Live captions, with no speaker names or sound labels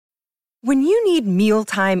When you need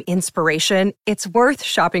mealtime inspiration, it's worth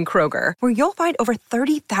shopping Kroger, where you'll find over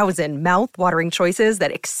 30,000 mouth-watering choices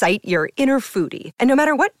that excite your inner foodie. And no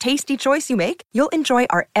matter what tasty choice you make, you'll enjoy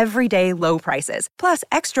our everyday low prices, plus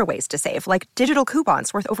extra ways to save, like digital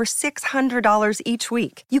coupons worth over $600 each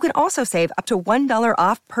week. You can also save up to $1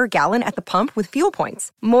 off per gallon at the pump with fuel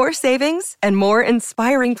points. More savings and more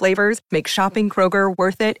inspiring flavors make shopping Kroger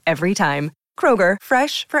worth it every time. Kroger,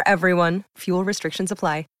 fresh for everyone. Fuel restrictions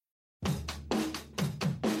apply.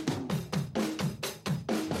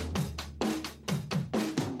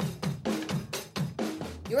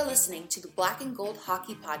 You're listening to the Black and Gold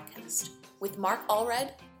Hockey Podcast with Mark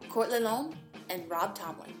Allred, Court Lalonde, and Rob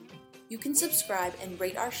Tomlin. You can subscribe and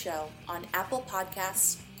rate our show on Apple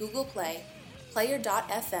Podcasts, Google Play,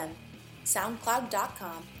 Player.fm,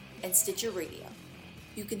 SoundCloud.com, and Stitcher Radio.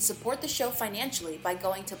 You can support the show financially by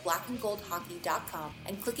going to blackandgoldhockey.com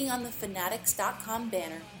and clicking on the Fanatics.com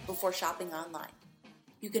banner before shopping online.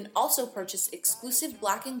 You can also purchase exclusive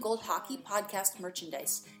Black and Gold Hockey Podcast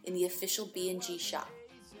merchandise in the official B&G shop.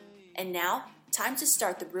 And now, time to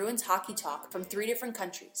start the Bruins hockey talk from 3 different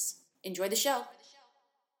countries. Enjoy the show.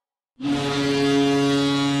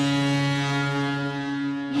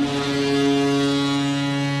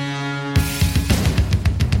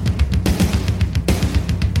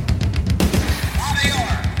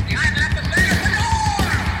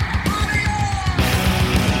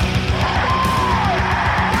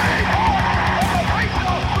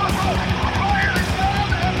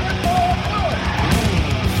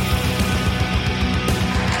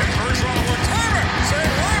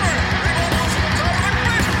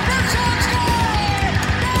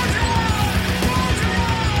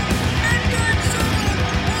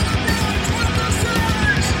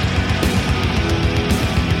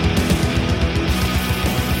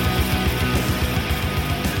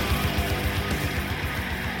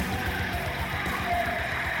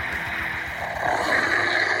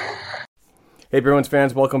 Hey Bruins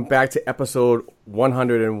fans, welcome back to episode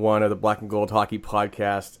 101 of the Black and Gold Hockey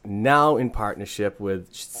Podcast, now in partnership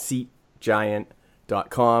with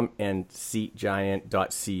SeatGiant.com and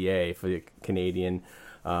SeatGiant.ca for the Canadian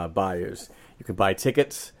buyers. You can buy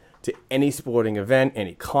tickets to any sporting event,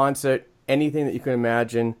 any concert, anything that you can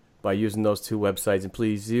imagine by using those two websites. And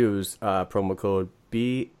please use promo code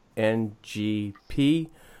BNGP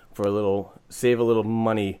for save a little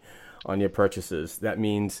money on your purchases. That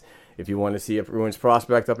means if you want to see a Bruins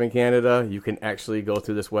prospect up in Canada, you can actually go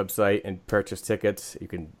through this website and purchase tickets. You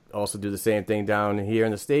can also do the same thing down here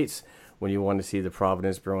in the States when you want to see the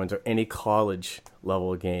Providence Bruins or any college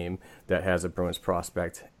level game that has a Bruins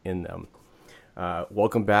prospect in them.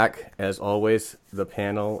 Welcome back, as always, the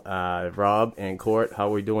panel. Rob and Court, how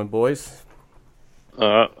are we doing, boys?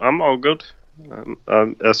 I'm all good,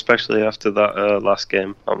 especially after that last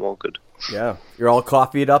game. I'm all good. Yeah, you're all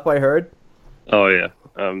coffeeed up, I heard. Oh yeah.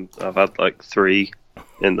 I've had like 3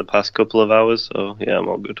 in the past couple of hours, so yeah, I'm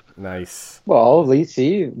all good. Nice. Well, at least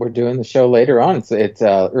we're doing the show later on. It's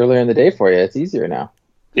earlier in the day for you. It's easier now.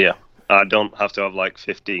 Yeah, I don't have to have like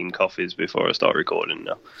 15 coffees before I start recording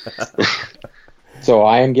now. So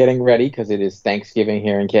I am getting ready because it is Thanksgiving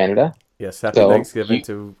here in Canada. Yes, happy Thanksgiving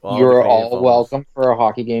to all. You're all welcome for a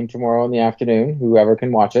hockey game tomorrow in the afternoon, whoever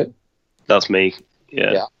can watch it. That's me,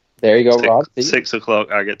 yeah. There you go, Rob. 6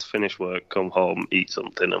 o'clock, I get to finish work, come home, eat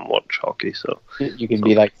something, and watch hockey. So you can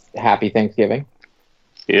be like, happy Thanksgiving.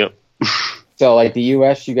 Yep. So, like the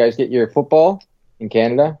U.S., you guys get your football. In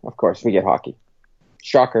Canada, of course, we get hockey.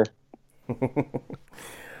 Shocker.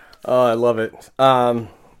 Oh, I love it.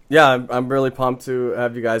 Yeah, I'm really pumped to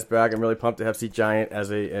have you guys back. I'm really pumped to have Seat Giant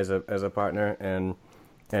as a partner and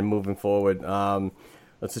moving forward.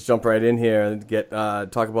 Let's just jump right in here and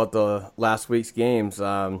talk about the last week's games.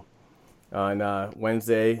 On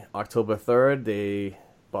Wednesday, October 3rd, the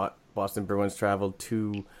Boston Bruins traveled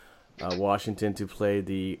to Washington to play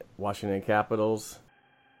the Washington Capitals.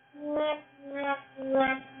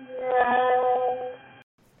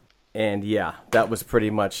 And yeah, that was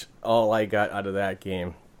pretty much all I got out of that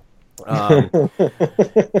game.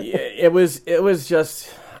 It was just,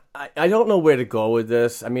 I don't know where to go with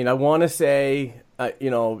this. I mean, I want to say,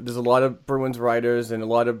 there's a lot of Bruins writers and a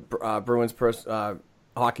lot of Bruins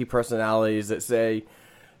hockey personalities that say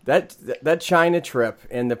that China trip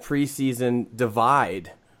and the preseason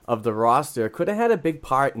divide of the roster could have had a big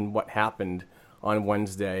part in what happened on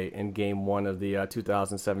Wednesday in Game 1 of the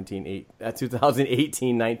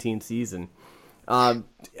 2018-19 season. Do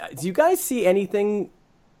you guys see anything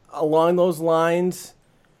along those lines?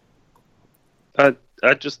 I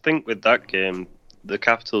just think with that game, the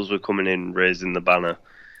Capitals were coming in raising the banner.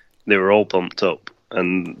 They were all pumped up,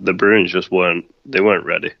 and the Bruins just weren't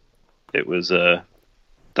ready. It was that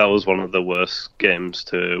was one of the worst games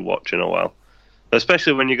to watch in a while.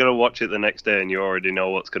 Especially when you're going to watch it the next day and you already know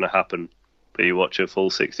what's going to happen. But you watch a full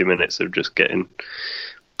 60 minutes of just getting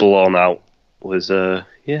blown out. It was a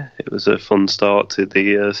fun start to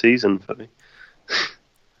the season for me.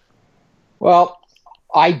 Well,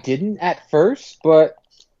 I didn't at first, but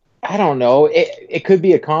I don't know. It could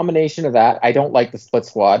be a combination of that. I don't like the split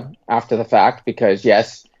squad after the fact because,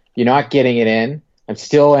 yes, you're not getting it in. I'm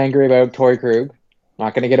still angry about Torrey Krug.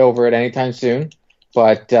 Not going to get over it anytime soon.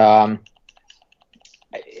 But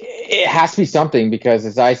it has to be something because,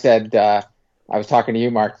 as I said, I was talking to you,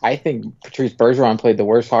 Mark, I think Patrice Bergeron played the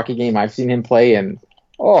worst hockey game I've seen him play in,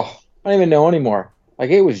 I don't even know anymore. Like,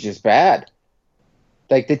 it was just bad.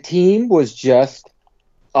 Like, the team was just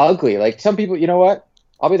ugly. Like, some people, you know what?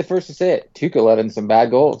 I'll be the first to say it. Tuukka let in some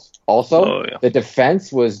bad goals. Also, the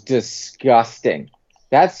defense was disgusting.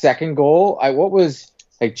 That second goal,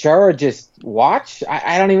 Chara just watch?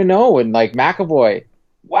 I don't even know. And, like, McAvoy,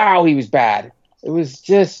 wow, he was bad. It was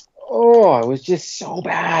just so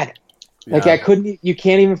bad. Yeah. Like, you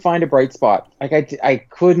can't even find a bright spot. Like, I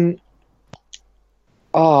couldn't,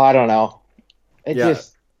 I don't know. I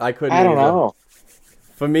don't know.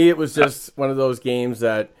 For me, it was just one of those games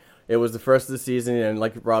that it was the first of the season, and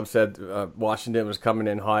like Rob said, Washington was coming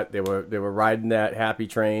in hot. They were riding that happy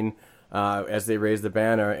train as they raised the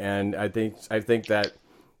banner, and I think that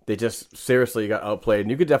they just seriously got outplayed.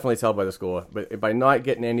 And you could definitely tell by the score, but by not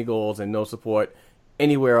getting any goals and no support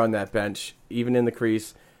anywhere on that bench, even in the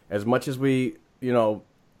crease, as much as we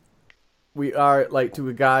are like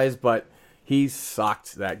two guys, but he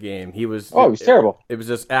sucked that game. He was terrible. It was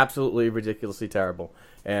just absolutely ridiculously terrible.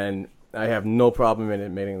 And I have no problem in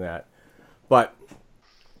admitting that. But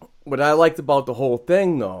what I liked about the whole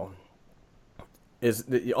thing, though, is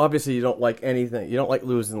that obviously you don't like anything. You don't like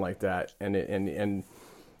losing like that. And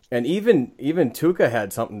even Tuukka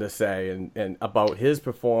had something to say and about his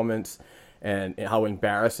performance and how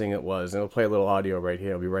embarrassing it was. And we'll play a little audio right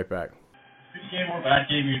here. I'll be right back. Good game or bad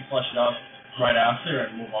game, you'd flush it out right after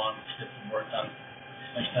and move on, get some work done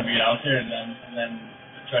next time you get out there, and then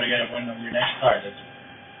try to get a win on your next start.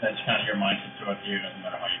 That's kind of your mindset throughout the year, doesn't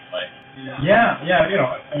matter how you play. Yeah,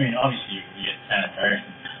 I mean, obviously you get sanitary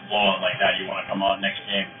blowout like that, you want to come out next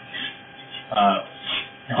game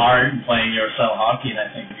hard and playing your style hockey, and I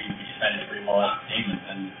think we defended pretty well as a team,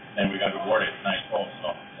 and then we got rewarded with nice goals,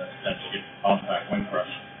 so that's a good bounce back win for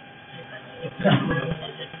us.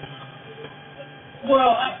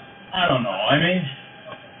 Well, I don't know. I mean,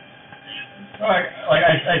 like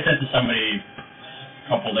I said to somebody a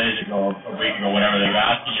couple days ago, a week ago, whatever, they were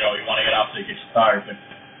asking, you want to get off to a good start, but,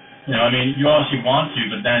 I mean, you obviously want to,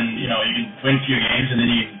 but then, you can win a few games and then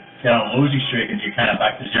you get on a losing streak and you're kind of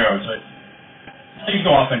back to zero. So things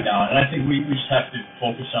go up and down, and I think we just have to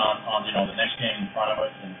focus on the next game in front of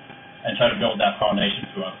us and try to build that foundation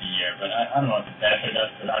throughout the year. But I don't know if it benefited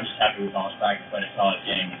us, but I'm just happy we bounced back and played a solid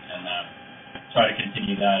game and try to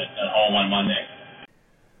continue that at home on Monday.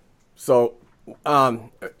 So,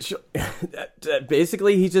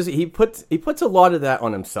 basically, he puts a lot of that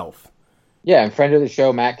on himself. Yeah, and friend of the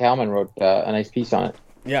show, Matt Kalman, wrote a nice piece on it.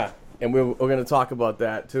 Yeah, and we're going to talk about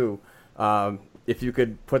that too. If you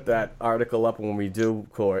could put that article up when we do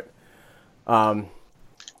court.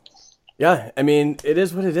 Yeah, I mean, it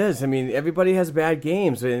is what it is. I mean, everybody has bad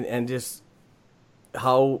games, and just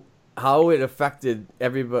how it affected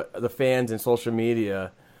the fans and social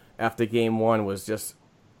media after game one was just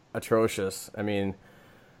atrocious. I mean,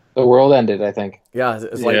 the world ended, I think. Yeah,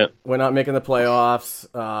 it's like we're not making the playoffs.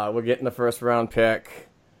 We're getting the first round pick.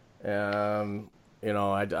 I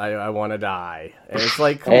want to die. And it's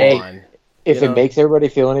like, come on. If it makes everybody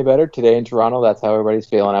feel any better, today in Toronto, that's how everybody's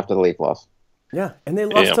feeling after the Leaf loss. Yeah, and they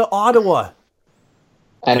lost to Ottawa.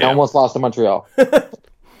 And almost lost to Montreal.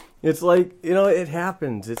 It's like, it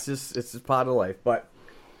happens. It's just part of life. But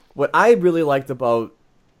what I really liked about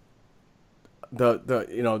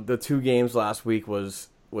the two games last week was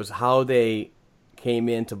how they came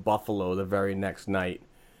into Buffalo the very next night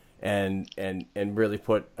and really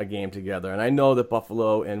put a game together. And I know that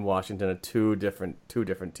Buffalo and Washington are two different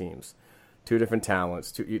teams, two different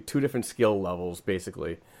talents, two different skill levels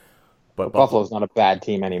basically. But Buffalo's not a bad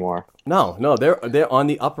team anymore. No, they're on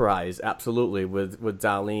the uprise, absolutely, with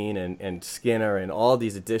Darlene and Skinner and all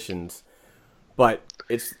these additions. But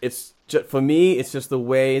it's just, for me, it's just the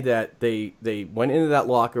way that they went into that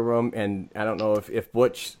locker room, and I don't know if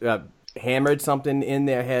Butch hammered something in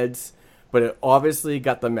their heads, but it obviously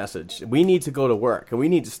got the message. We need to go to work, and we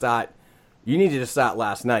need to start. You needed to start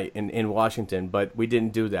last night in Washington, but we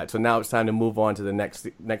didn't do that. So now it's time to move on to the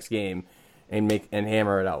next game and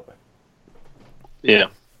hammer it out. Yeah,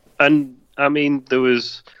 And I mean, there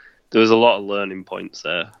was a lot of learning points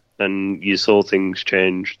there, and you saw things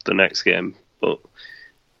change the next game. But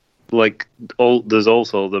like, there's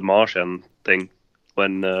also the Marchand thing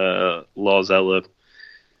when Lars Eller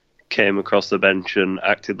came across the bench and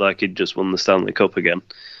acted like he'd just won the Stanley Cup again.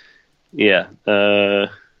 Yeah, that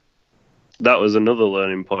was another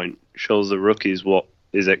learning point. Shows the rookies what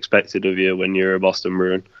is expected of you when you're a Boston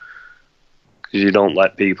Bruin, because you don't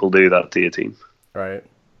let people do that to your team. Right.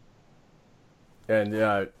 And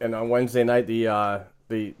on Wednesday night, the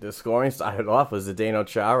scoring started off was Zdeno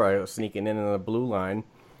Chara sneaking in on the blue line,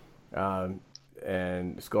 and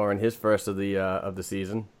scoring his first of the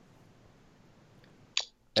season.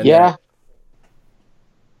 And yeah.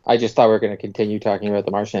 I just thought we were going to continue talking about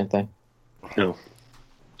the Marchand thing. No.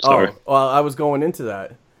 Sorry. Oh, well, I was going into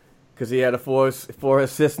that because he had a four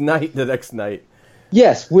assist night the next night.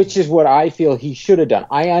 Yes, which is what I feel he should have done.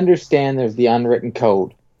 I understand there's the unwritten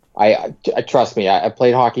code. I trust me. I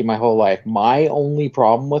played hockey my whole life. My only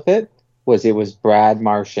problem with it was Brad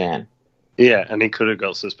Marchand. Yeah, and he could have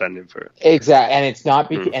got suspended for it. Exactly, and it's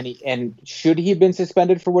not and should he have been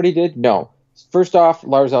suspended for what he did? No. First off,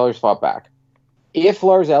 Lars Ellers fought back. If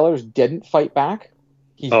Lars Ellers didn't fight back,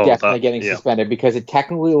 he's definitely getting suspended because it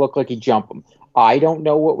technically looked like he jumped him. I don't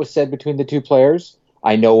know what was said between the two players.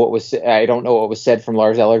 I don't know what was said from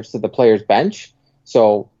Lars Ellers to the players' bench.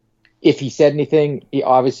 So if he said anything, he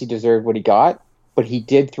obviously deserved what he got. But he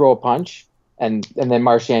did throw a punch, and then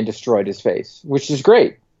Marchand destroyed his face, which is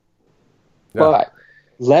great. Yeah. But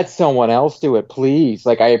let someone else do it, please.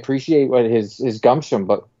 Like, I appreciate what his gumption,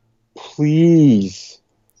 but please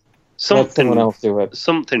let someone else do it.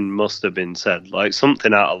 Something must have been said, like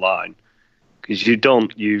something out of line. Because you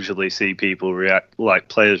don't usually see people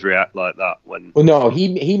players react like that when. Well, no,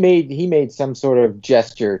 he made some sort of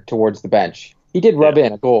gesture towards the bench. He did rub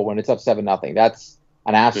in a goal when it's up 7-0. That's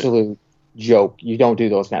an absolute joke. You don't do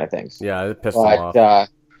those kind of things. Yeah, it pissed him off.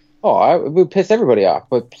 It would piss everybody off.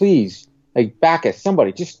 But please, like Backus,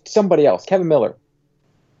 just somebody else, Kevin Miller,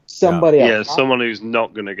 somebody else. Yeah, someone who's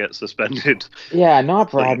not going to get suspended. Yeah,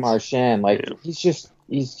 not Brad Marchand. Like he's just.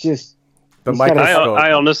 But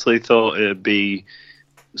I honestly thought it'd be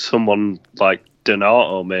someone like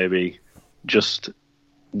Donato maybe just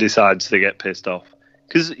decides to get pissed off.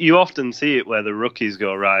 Because you often see it where the rookies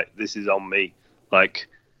go, right, this is on me. Like,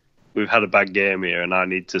 we've had a bad game here and I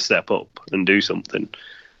need to step up and do something.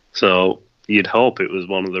 So you'd hope it was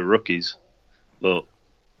one of the rookies. But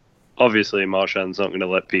obviously Marchand's not going to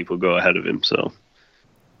let people go ahead of him. So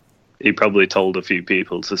he probably told a few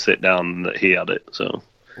people to sit down and that he had it. So.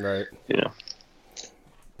 Right. Yeah.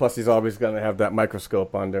 Plus, he's always going to have that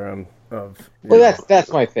microscope under him. That's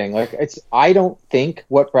my thing. Like, I don't think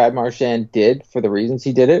what Brad Marchand did for the reasons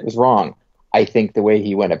he did it was wrong. I think the way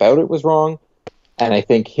he went about it was wrong, and I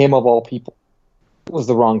think him of all people was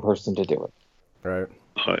the wrong person to do it.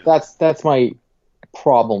 Right. That's my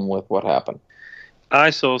problem with what happened. I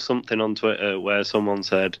saw something on Twitter where someone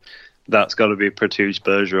said, that's got to be Patrice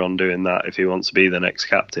Bergeron doing that if he wants to be the next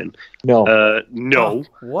captain. No. No.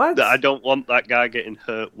 What? I don't want that guy getting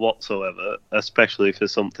hurt whatsoever, especially for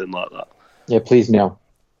something like that. Yeah, please no.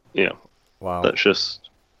 Yeah. Wow. That's just...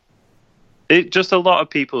 Just a lot of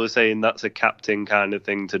people are saying that's a captain kind of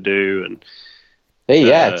thing to do. And hey,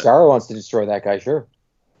 Chara wants to destroy that guy, sure.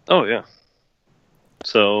 Oh, yeah.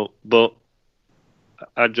 So, but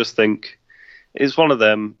I just think it's one of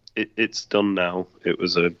them. It's done now. It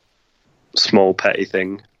was a small petty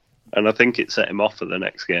thing, and I think it set him off for the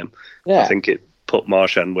next game. I think it put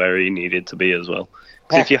Marchand where he needed to be as well.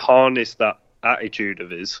 Because if you harness that attitude of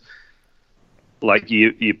his, like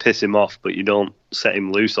you piss him off, but you don't set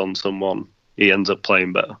him loose on someone, he ends up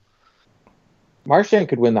playing better. Marchand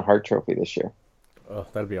could win the Hart Trophy this year. Oh,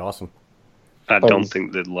 that'd be awesome. I don't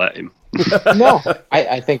think they'd let him. No,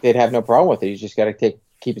 I think they'd have no problem with it. He's just got to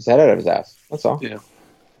keep his head out of his ass. That's all. Yeah.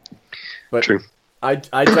 But True. I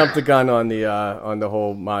jumped the gun on the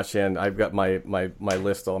whole Marchand. I've got my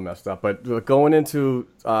list all messed up. But going into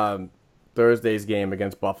Thursday's game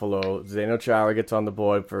against Buffalo, Zdeno Chara gets on the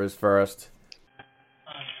board for his first.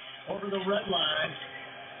 Over the red line,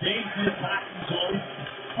 James in the passing zone,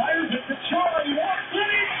 fires it to Chara, he walks in,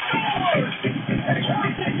 he scores! And Chara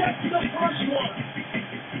gets the first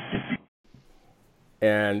one.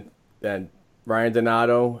 And then Ryan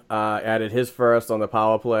Donato added his first on the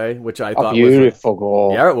power play, which I thought beautiful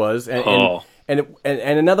goal. Yeah, it was, and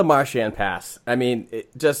another Marchand pass. I mean,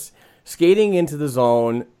 just skating into the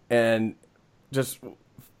zone and just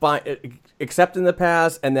accepting the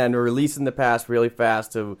pass and then releasing the pass really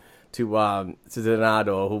fast to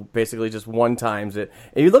Donato, who basically just one times it.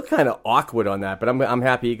 And he looked kind of awkward on that, but I'm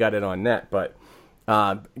happy he got it on net. But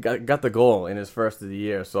got the goal in his first of the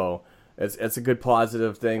year. So it's a good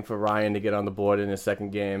positive thing for Ryan to get on the board in his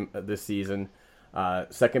second game this season.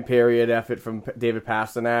 Second period effort from David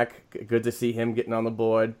Pasternak. Good to see him getting on the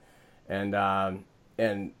board. And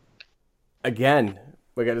again,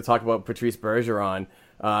 we got to talk about Patrice Bergeron.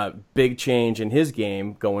 Big change in his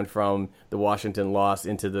game going from the Washington loss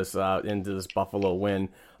into this Buffalo win.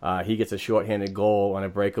 He gets a shorthanded goal on a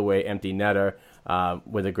breakaway empty netter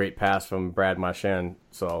with a great pass from Brad Marchand.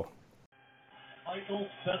 So Michael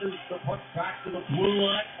centers the puck back to the blue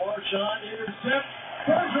line. Marchand intercept.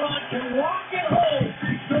 Bergeron can walk it home.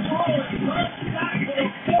 The Bruins run back with a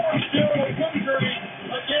 4-0 victory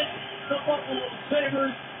against the Buffalo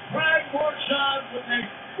Sabres. Brad Marchand with a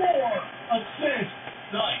 4-assist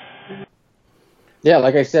night. Yeah,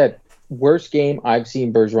 like I said, worst game I've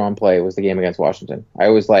seen Bergeron play was the game against Washington. I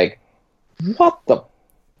was like, what the?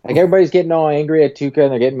 Like, everybody's getting all angry at Tuukka,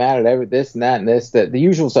 and they're getting mad at this and that and this. The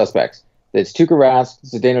usual suspects. It's Tuukka Rask,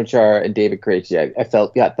 Zdeno Chara, and David Krejci. I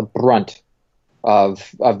felt got the brunt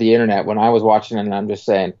of the internet when I was watching it, and I'm just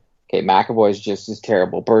saying, okay, McAvoy's just as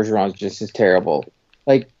terrible. Bergeron's just as terrible.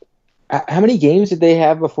 Like, how many games did they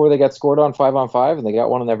have before they got scored on 5-on-5, and they got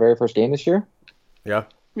one in their very first game this year? Yeah.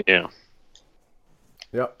 Yeah.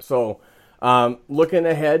 Yep. So, looking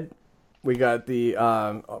ahead, we got the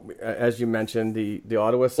as you mentioned, the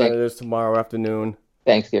Ottawa Senators tomorrow afternoon.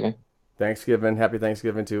 Thanksgiving. Happy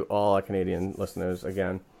Thanksgiving to all our Canadian listeners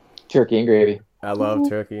again. Turkey and gravy. I love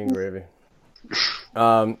turkey and gravy.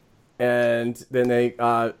 And then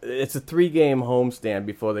it's a 3-game homestand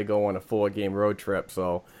before they go on a 4-game road trip.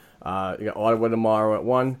 So you got Ottawa tomorrow at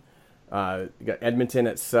 1. You got Edmonton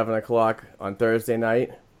at 7:00 on Thursday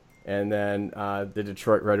night, and then the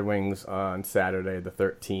Detroit Red Wings on Saturday the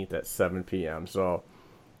 13th at 7 p.m. So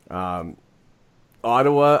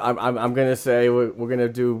Ottawa, I'm gonna say we're gonna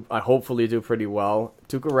do hopefully do pretty well.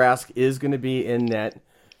 Tuukka Rask is gonna be in net.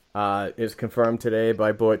 Is confirmed today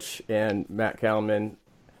by Butch and Matt Kalman.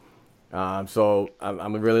 So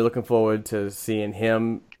I'm really looking forward to seeing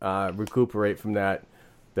him recuperate from that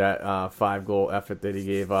 5-goal effort that he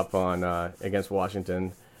gave up on against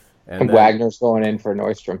Washington. And then Wagner's going in for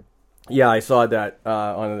Nordstrom. Yeah, I saw that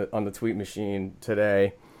on the tweet machine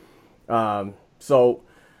today. So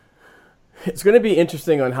it's going to be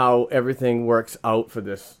interesting on how everything works out for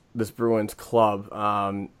this Bruins club.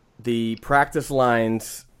 The practice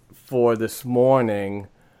lines for this morning,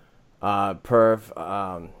 per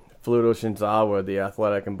Fluto Shinzawa, the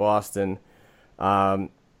Athletic in Boston,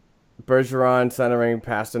 Bergeron centering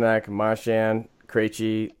Pasternak, Marchand,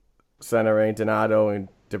 Krejci centering Donato and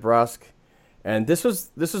DeBrusk. And this was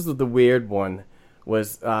the weird one,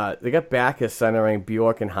 was they got Backus centering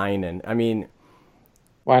Bjork and Heinen. I mean,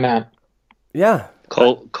 why not? Yeah.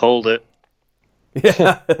 Called it.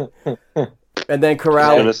 Yeah. And then Corrali.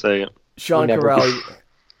 I was going to say it. Sean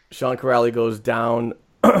Corrali goes down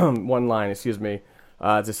one line,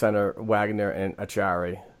 to center Wagner and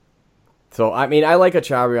Achari. So, I mean, I like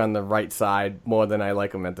Achari on the right side more than I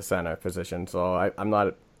like him at the center position. So, I'm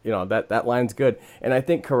not, that line's good. And I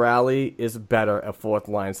think Corrali is better a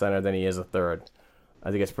fourth-line center than he is a third.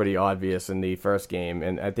 I think it's pretty obvious in the first game.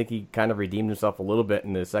 And I think he kind of redeemed himself a little bit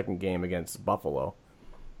in the second game against Buffalo.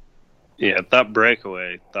 Yeah, that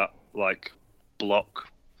breakaway, that, block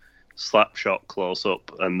slap shot close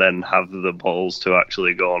up and then have the balls to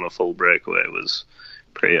actually go on a full breakaway was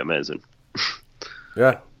pretty amazing.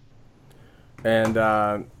 Yeah. And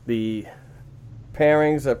the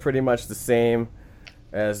pairings are pretty much the same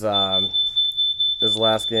as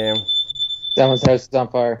last game. Someone's house is on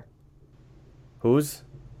fire. Whose?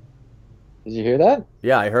 Did you hear that?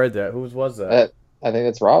 Yeah, I heard that. Whose was that? I think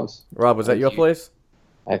it's Rob's. Rob, was that your place?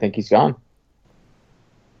 I think he's gone.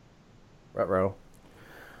 Ruh-roh.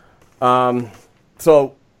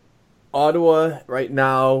 So Ottawa right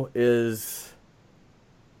now is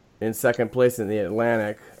in second place in the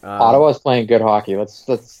Atlantic. Ottawa's playing good hockey.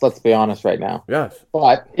 Let's be honest right now. Yes.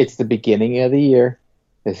 But it's the beginning of the year.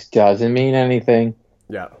 This doesn't mean anything.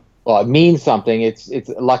 Yeah. Well, it means something. It's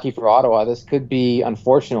lucky for Ottawa. This could be,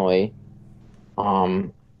 unfortunately,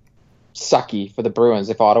 sucky for the Bruins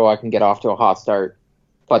if Ottawa can get off to a hot start.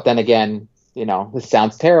 But then again, this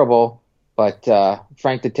sounds terrible. But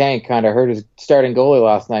Frank the Tank kind of hurt his starting goalie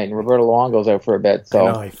last night, and Roberto Luongo's out for a bit. So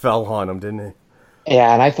I know, he fell on him, didn't he?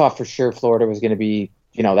 Yeah, and I thought for sure Florida was going to be,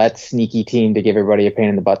 that sneaky team to give everybody a pain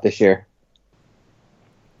in the butt this year.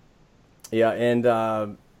 Yeah,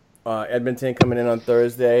 and Edmonton coming in on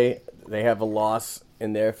Thursday. They have a loss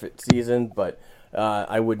in their season, but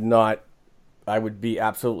I would be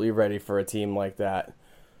absolutely ready for a team like that.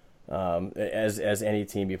 as any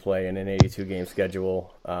team you play in an 82 game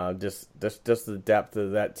schedule. Just the depth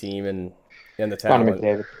of that team and the talent. Connor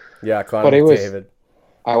McDavid. Yeah, Connor McDavid.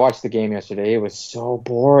 I watched the game yesterday. It was so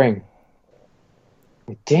boring.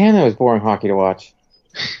 Damn, that was boring hockey to watch.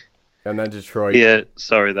 And then Detroit. Yeah,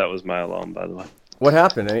 sorry, that was my alarm, by the way. What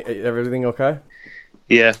happened? Everything okay?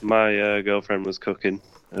 Yeah, my girlfriend was cooking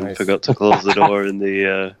and Nice. forgot to close the door in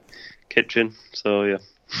the kitchen. So, yeah.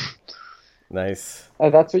 Nice.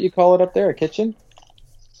 That's what you call it up there, a kitchen?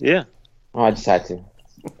 Yeah. Oh, I just had to.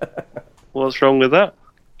 What's wrong with that?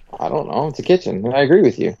 I don't know. It's a kitchen. I agree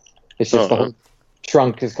with you. It's just the whole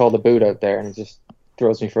trunk is called a boot out there, and it just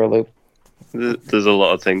throws me for a loop. There's a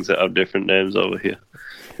lot of things that have different names over here.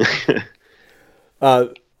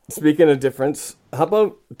 Speaking of difference, how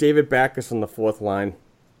about David Backes on the fourth line?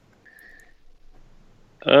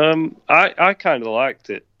 I kind of liked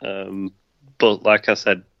it, but like I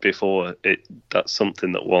said before, that's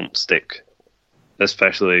something that won't stick,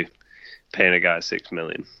 especially paying a guy $6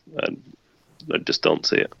 million. I just don't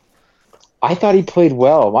see it. I thought he played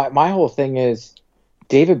well. My whole thing is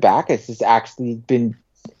David Backes has actually been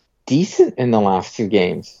decent in the last 2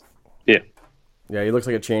 games. Yeah, he looks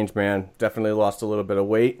like a changed man. Definitely lost a little bit of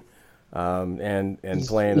weight, and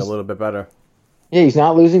playing a little bit better. Yeah, he's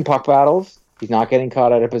not losing puck battles. He's not getting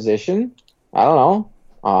caught out of position. I don't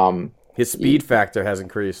know. His speed factor has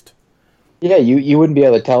increased. Yeah, you wouldn't be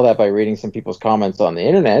able to tell that by reading some people's comments on the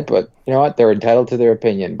internet, but you know what? They're entitled to their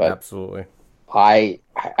opinion. But Absolutely. I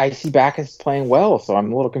see Backes playing well, so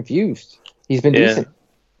I'm a little confused. He's been decent.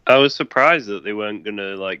 I was surprised that they weren't going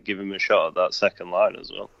to give him a shot at that second line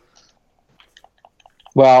as well.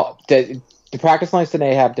 Well, the practice lines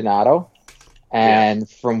today have Donato, and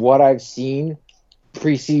from what I've seen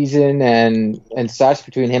preseason and such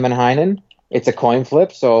between him and Heinen, it's a coin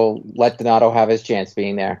flip. So let Donato have his chance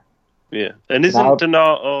being there. Yeah, and isn't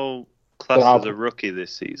Donato classed as a rookie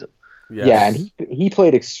this season? Yes. Yeah, and he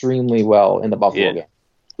played extremely well in the Buffalo game.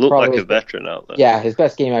 Looked Probably like a veteran out there. Yeah, his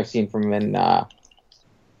best game I've seen from him in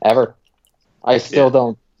ever. I still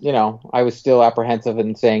don't, I was still apprehensive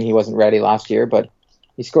in saying he wasn't ready last year, but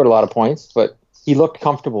he scored a lot of points, but he looked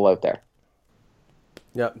comfortable out there.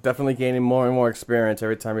 Yeah, definitely gaining more and more experience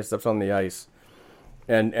every time he steps on the ice.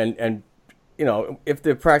 And if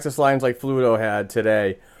the practice lines like Fluto had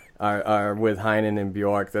today are with Heinen and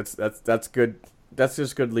Bjork, that's good. That's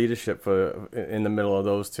just good leadership in the middle of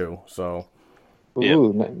those two. So,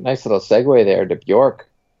 ooh, nice little segue there to Bjork.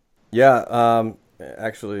 Yeah,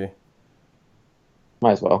 actually,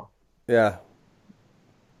 might as well. Yeah,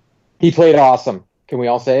 he played awesome. Can we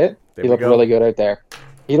all say it? He looked really good out there.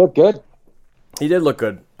 He looked good. He did look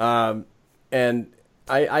good. And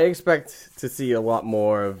I expect to see a lot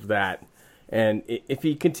more of that. And if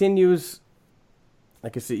he continues, I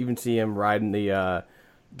could even see him riding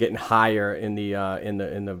getting higher in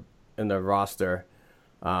the roster.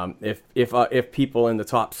 If people in the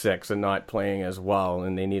top 6 are not playing as well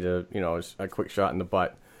and they need a quick shot in the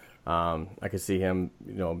butt, I could see him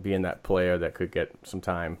being that player that could get some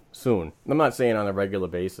time soon. I'm not saying on a regular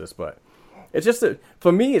basis, but it's just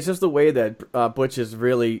for me, it's just the way that Butch is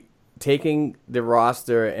really taking the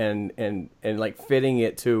roster and fitting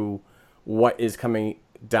it to what is coming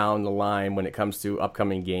down the line when it comes to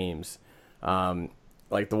upcoming games.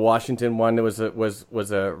 Like the Washington one, was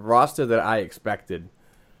a roster that I expected.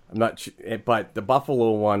 I'm not, but the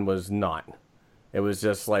Buffalo one was not. It was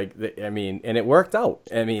just and it worked out.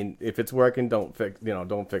 I mean, if it's working, don't fix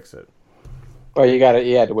it. Well, you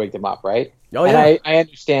had to wake them up, right? Oh yeah. And I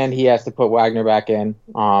understand he has to put Wagner back in.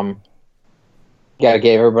 Got to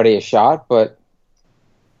give everybody a shot, but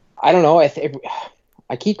I don't know.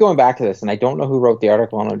 I keep going back to this, and I don't know who wrote the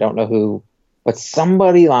article, and I don't know who, but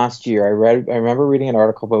somebody last year I remember reading an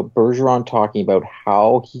article about Bergeron talking about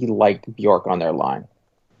how he liked Bjork on their line,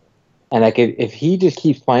 and if he just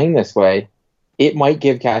keeps playing this way, it might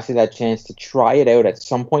give Cassie that chance to try it out at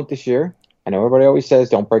some point this year. I know everybody always says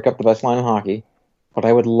don't break up the best line in hockey, but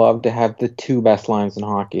I would love to have the 2 best lines in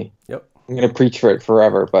hockey. Yep. I'm going to preach for it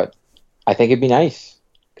forever, but I think it'd be nice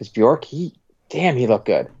because Bjork, he looked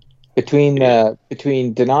good. Between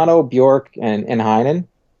Donato, Bjork, and Heinen,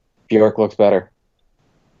 Bjork looks better.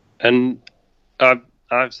 And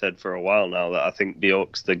I've said for a while now that I think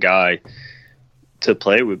Bjork's the guy to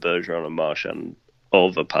play with Bergeron and Marchand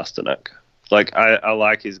over Pasternak. I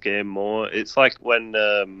like his game more. It's like when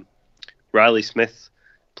Riley Smith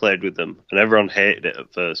played with them, and everyone hated it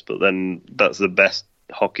at first, but then that's the best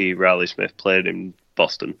hockey Riley Smith played in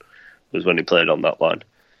Boston, was when he played on that line.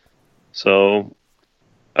 So,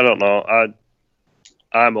 I don't know.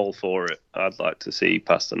 I'm all for it. I'd like to see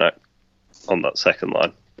Pasternak on that second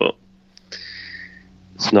line, but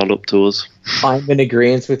It's not up to us. I'm in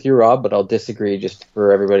agreement with you, Rob, but I'll disagree just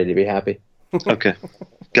for everybody to be happy. Okay.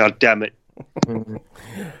 God damn it.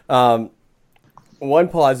 One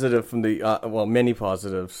positive from the many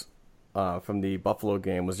positives from the Buffalo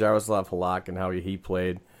game was Jaroslav Halak and how he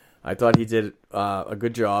played. I thought he did a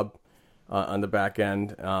good job on the back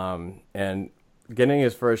end, and getting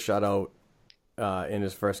his first shutout in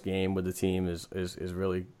his first game with the team is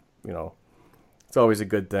really, it's always a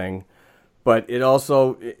good thing. But it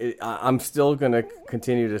also, I'm still going to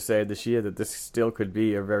continue to say this year that this still could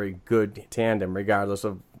be a very good tandem, regardless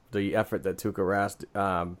of the effort that Tuukka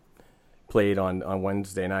Rask played on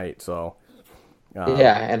Wednesday night. So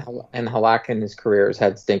and Halak in his career has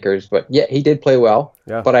had stinkers, but yeah, he did play well.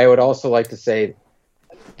 Yeah. But I would also like to say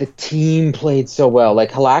the team played so well. Like,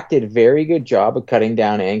 Halak did a very good job of cutting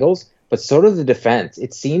down angles, but so did the defense.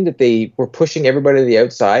 It seemed that they were pushing everybody to the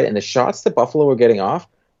outside, and the shots that Buffalo were getting off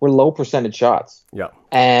were low percentage shots. Yeah.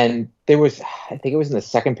 And there was, I think it was in the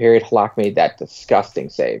second period, Halak made that disgusting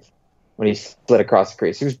save when he slid across the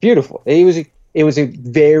crease. It was beautiful. It was a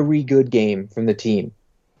very good game from the team.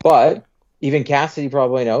 But even Cassidy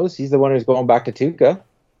probably knows he's the one who's going back to Tuukka.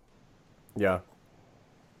 Yeah.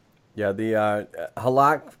 Yeah, the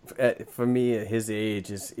Halak, for me, at his age,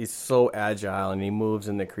 is so agile, and he moves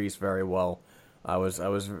in the crease very well. I was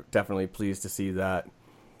definitely pleased to see that.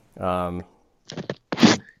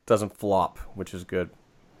 Doesn't flop, which is good.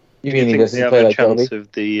 You mean he think they doesn't have play a like chance Kobe?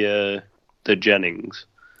 of the Jennings?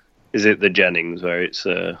 Is it the Jennings where it's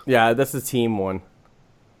Yeah, that's the team one.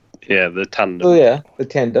 the tandem? Oh yeah, the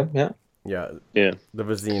tandem. Yeah. Yeah, Yeah. the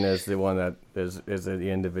Vizina is the one that is the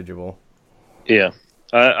individual. Yeah.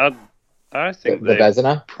 I think The they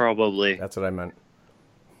Vezina? probably That's what I meant.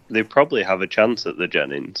 they probably have a chance at the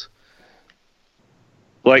Jennings.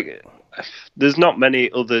 Like, there's not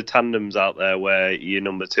many other tandems out there where your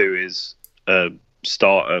number two is a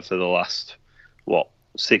starter for the last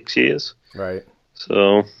 6 years. Right.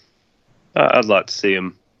 So I'd like to see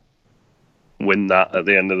him win that at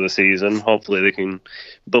the end of the season. Hopefully they can,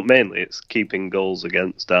 but mainly it's keeping goals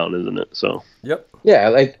against down, isn't it? So Yep. Yeah,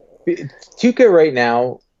 like Tuukka right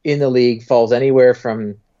now in the league falls anywhere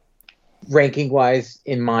from, ranking wise,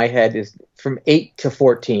 in my head, is from 8 to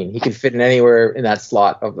 14. He can fit in anywhere in that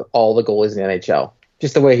slot of all the goalies in the NHL.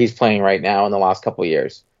 Just the way he's playing right now in the last couple of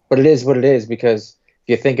years. But it is what it is, because if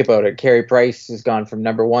you think about it, Carey Price has gone from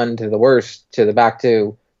number one to the worst to the back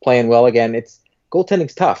to playing well again.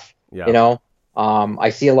 Goaltending's tough. Yeah. I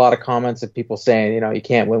see a lot of comments of people saying, you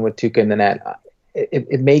can't win with Tuukka in the net.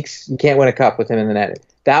 You can't win a cup with him in the net.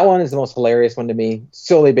 That one is the most hilarious one to me,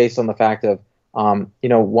 solely based on the fact of, one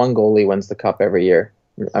goalie wins the cup every year.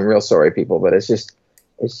 I'm real sorry, people, but it's just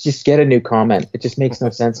get a new comment. It just makes no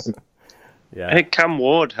sense to me. Yeah. I think Cam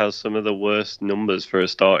Ward has some of the worst numbers for a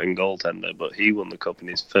starting goaltender, but he won the cup in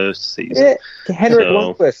his first season. Henrik So-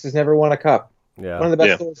 Lundqvist has never won a cup. Yeah. One of the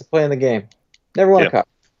best goalies to play in the game. Never won a cup.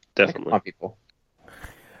 Definitely. Come on, people.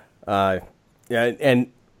 Yeah,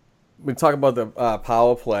 and we talk about the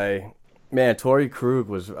power play. Man, Torrey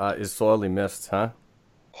Krug is sorely missed, huh?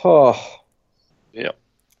 Oh, Yeah,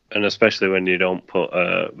 and especially when you don't put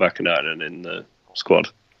Vakanainen in the squad,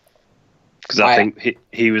 because I think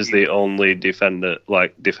he was the only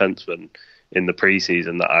defenseman in the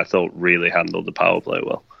preseason that I thought really handled the power play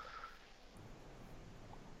well.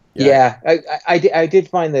 yeah. I did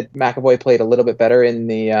find that McAvoy played a little bit better in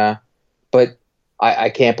the, but I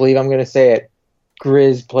can't believe I'm going to say it.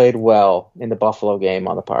 Grizz played well in the Buffalo game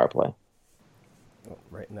on the power play.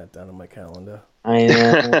 Writing that down on my calendar. I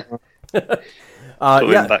know.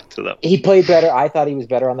 Going back to that. He played better. I thought he was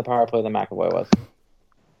better on the power play than McAvoy was.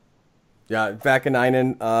 Yeah,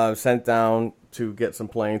 Vakanainen sent down to get some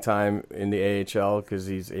playing time in the AHL because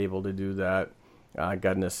he's able to do that.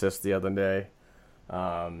 Got an assist the other day.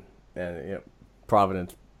 And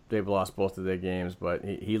Providence, they've lost both of their games, but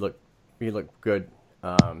he looked good.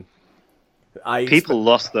 People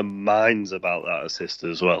lost their minds about that assist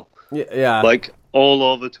as well. Yeah. Like, all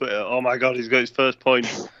over Twitter. Oh my God, he's got his first point.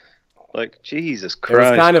 Like, Jesus It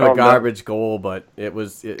Christ. was kind of a calm down. garbage goal, but it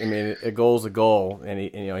was. A goal's a goal, and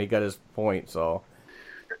he got his point. So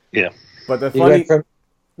Yeah. But the You funny,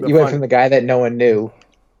 went from the guy that no one knew.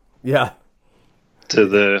 yeah, To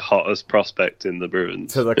the hottest prospect in the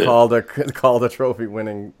Bruins. to the Calder Trophy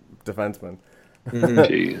winning defenseman.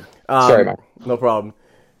 Jeez. Sorry, Mike. No problem.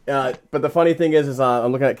 But the funny thing is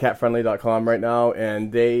I'm looking at catfriendly.com right now,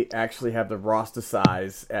 and they actually have the roster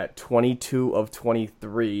size at 22 of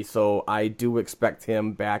 23. So I do expect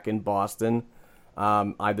him back in Boston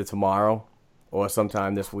either tomorrow or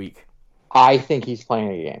sometime this week. I think he's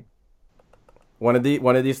playing a game. One of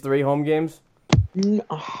these three home games.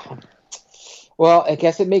 Well, I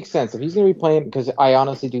guess it makes sense if he's going to be playing, because I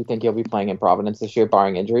honestly do think he'll be playing in Providence this year,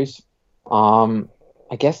 barring injuries. I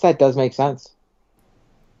guess that does make sense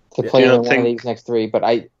to play in one of these next three. But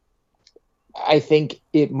I think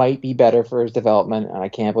it might be better for his development, and I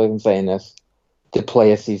can't believe I'm saying this, to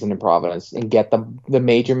play a season in Providence and get the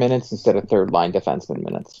major minutes instead of third line defenseman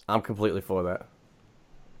minutes. I'm completely for that.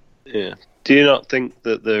 Yeah. Do you not think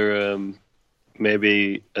that they're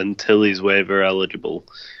maybe until he's waiver eligible,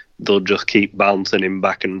 they'll just keep bouncing him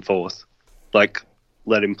back and forth? Like,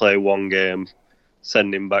 let him play one game,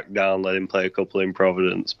 send him back down, let him play a couple in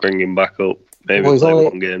Providence, bring him back up, maybe play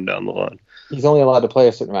one game down the line. He's only allowed to play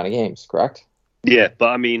a certain amount of games, correct? Yeah, but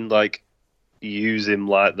I mean, like, use him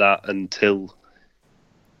like that until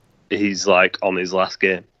he's, like, on his last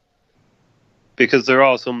game. Because there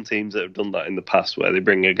are some teams that have done that in the past where they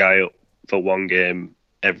bring a guy up for one game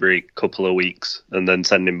every couple of weeks and then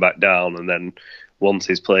send him back down, and then once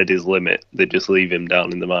he's played his limit, they just leave him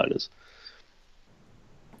down in the minors.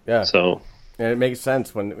 Yeah. So, and it makes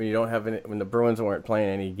sense when you don't have when the Bruins weren't playing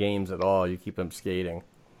any games at all. You keep them skating.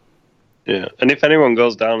 Yeah, and if anyone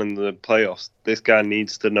goes down in the playoffs, this guy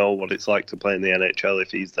needs to know what it's like to play in the NHL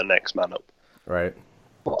if he's the next man up. Right.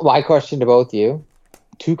 My question to both of you: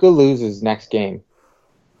 Tuukka loses next game.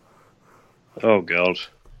 Oh God,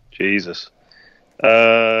 Jesus.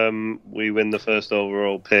 We win the first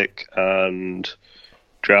overall pick and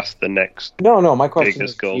draft the next. No. My question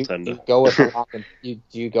biggest is: goaltender. Do you go with Halak? Do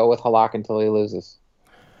you go with Halak until he loses?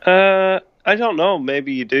 I don't know.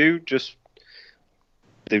 Maybe you do. Just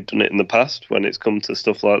they've done it in the past when it's come to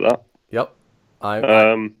stuff like that. Yep.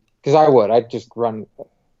 Because I would. I'd just run.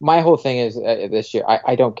 My whole thing is this year.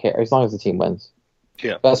 I don't care as long as the team wins.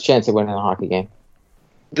 Yeah. Best chance of winning a hockey game.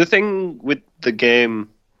 The thing with the game,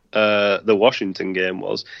 the Washington game,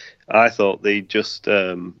 was I thought they just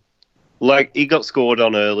he got scored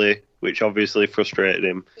on early, which obviously frustrated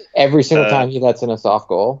him. Every single time he lets in a soft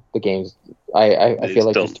goal, the game's. I feel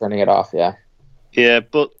like he's turning it off. Yeah. Yeah,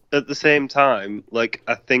 but at the same time, like,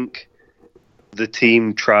 I think the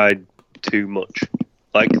team tried too much.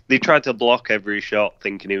 Like, they tried to block every shot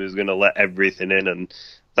thinking he was going to let everything in, and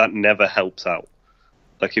that never helps out.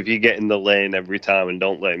 Like, if you get in the lane every time and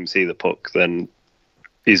don't let him see the puck, then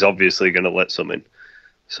he's obviously going to let some in.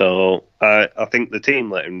 So I think the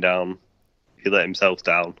team let him down. He let himself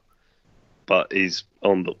down. But he's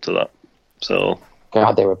owned up to that. So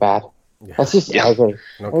God, they were bad. That's just ugly.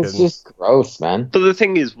 It's just gross, man. But the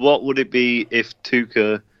thing is, what would it be if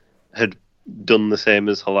Tuukka had done the same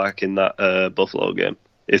as Halak in that Buffalo game?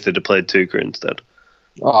 If they'd have played Tuukka instead?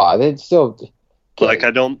 Oh, they'd still... Like,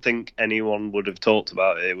 I don't think anyone would have talked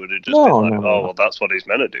about it. It would have just been like, well, that's what he's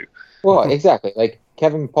meant to do. Well, exactly. Like,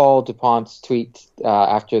 Kevin Paul DuPont's tweet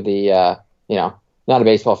after the, not a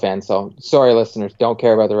baseball fan, so sorry, listeners, don't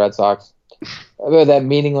care about the Red Sox. About that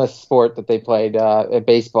meaningless sport that they played at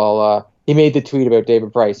baseball, he made the tweet about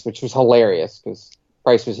David Price, which was hilarious because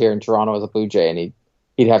Price was here in Toronto as a Blue Jay, and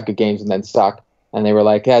he'd have good games and then suck. And they were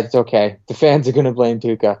like, yeah, it's okay. The fans are going to blame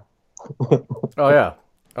Tuukka. Oh,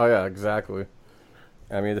 yeah, exactly.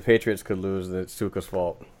 I mean, the Patriots could lose, and it's Tuukka's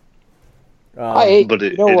fault. But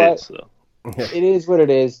it is, though. It is what it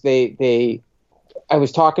is. I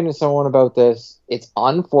was talking to someone about this. It's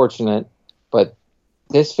unfortunate, but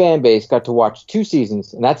this fan base got to watch 2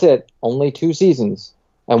 seasons, and that's it. Only 2 seasons.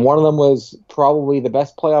 And one of them was probably the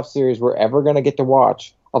best playoff series we're ever going to get to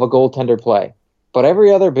watch of a goaltender play. But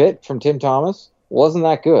every other bit from Tim Thomas wasn't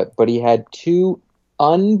that good. But he had 2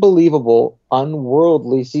 unbelievable,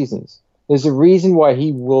 unworldly seasons. There's a reason why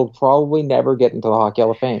he will probably never get into the Hockey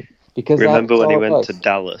Hall of Fame. Because remember when he went to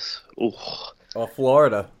Dallas? Ooh. Or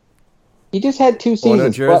Florida. He just had 2 seasons. Or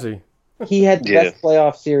New Jersey. He had the best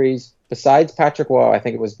playoff series besides Patrick Waugh. I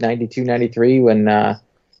think it was 92-93 when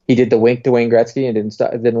he did the wink to Wayne Gretzky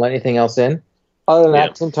and didn't let anything else in. Other than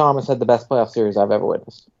that, Tim Thomas had the best playoff series I've ever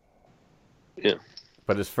witnessed. Yeah.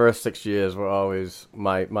 But his first 6 years were always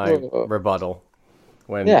my rebuttal.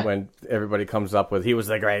 When everybody comes up with he was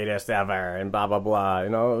the greatest ever and blah blah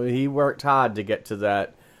blah, he worked hard to get to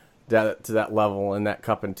that level in that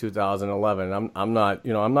cup in 2011. I'm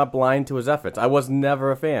not blind to his efforts. I was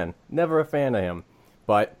never a fan of him,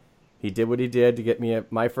 but he did what he did to get me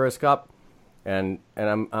my first cup, and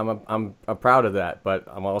I'm proud of that. But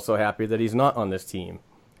I'm also happy that he's not on this team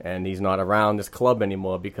and he's not around this club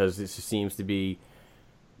anymore because this seems to be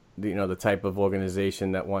the type of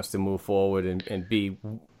organization that wants to move forward and be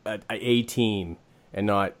a team and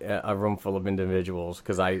not a room full of individuals.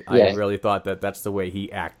 Because I really thought that's the way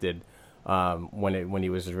he acted when he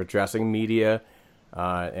was addressing media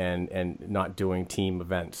and not doing team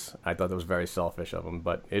events. I thought that was very selfish of him.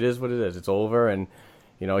 But it is what it is. It's over, and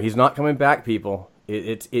He's not coming back, people.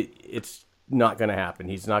 It's not going to happen.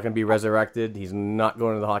 He's not going to be resurrected. He's not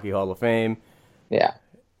going to the Hockey Hall of Fame. Yeah.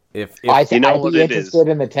 If I'd be it interested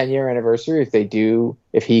in the 10-year anniversary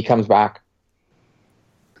if he comes back.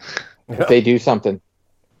 If they do something.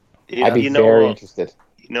 I'd be very interested.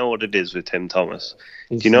 You know what it is with Tim Thomas?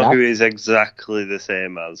 He's Do you know nuts. who he's exactly the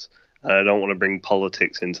same as? And I don't want to bring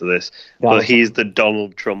politics into this, Donald but he's the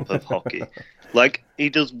Donald Trump of hockey. Like, he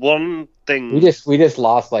does one thing. We just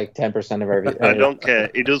lost like 10% of our. I don't care.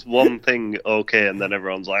 He does one thing okay, and then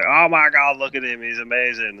everyone's like, "Oh my God, look at him, he's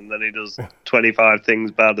amazing." And then he does 25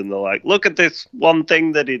 things bad, and they're like, "Look at this one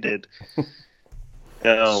thing that he did."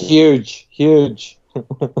 Huge. Huge.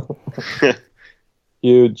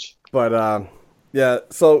 But yeah,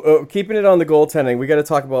 so keeping it on the goaltending, we got to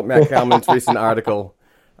talk about Matt Kalman's recent article.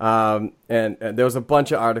 And there was a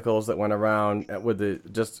bunch of articles that went around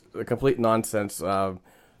with just the complete nonsense.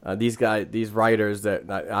 These writers that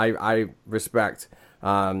I respect,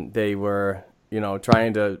 they were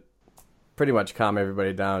trying to pretty much calm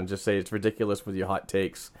everybody down, just say it's ridiculous with your hot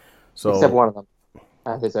takes. So Except one of them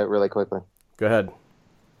had his out really quickly. Go ahead.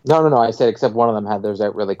 No. I said except one of them had theirs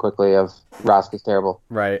out really quickly of Rask is terrible.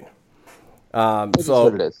 Right. It's So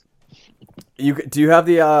what it is. do you have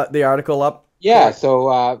the article up? Yeah.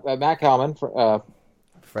 So Matt Kalman, Friend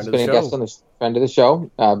of been the a show. guest on the friend of the show.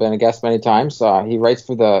 Been a guest many times. He writes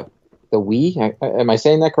for the Wii. Am I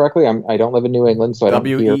saying that correctly? I don't live in New England, so I don't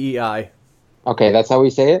hear. WEEI. Okay, that's how we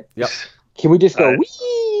say it. Yep. Can we just go I-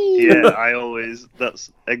 Wii? Yeah,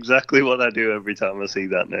 that's exactly what I do every time I see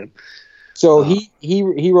that name. So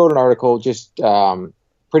he wrote an article just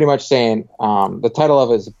pretty much saying the title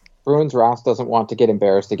of it is Bruins Rask doesn't want to get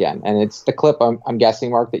embarrassed again, and it's the clip I'm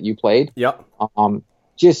guessing, Mark, that you played. Yep.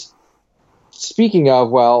 Just speaking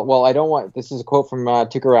of, well, I don't want. This is a quote from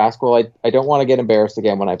Tuukka Rask. Well, I don't want to get embarrassed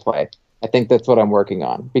again when I play. I think that's what I'm working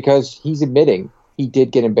on, because he's admitting he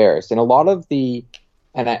did get embarrassed, and a lot of the,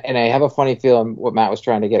 and I have a funny feeling what Matt was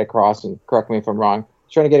trying to get across, and correct me if I'm wrong.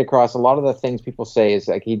 Trying to get across a lot of the things people say is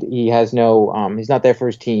like he has no he's not there for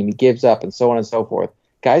his team, he gives up, and so on and so forth.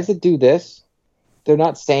 Guys that do this, they're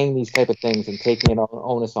not saying these type of things and taking an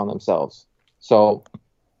onus on themselves. So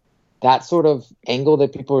that sort of angle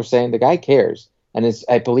that people are saying, the guy cares, and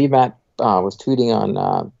I believe Matt was tweeting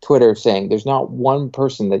on Twitter saying there's not one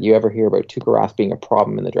person that you ever hear about Tuukka Rask being a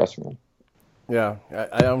problem in the dressing room. Yeah,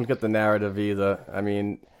 I don't get the narrative either. I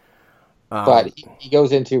mean, but he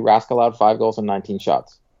goes into Rask allowed 5 goals and 19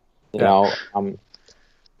 shots.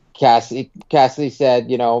 Cassidy said,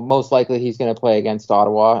 most likely he's going to play against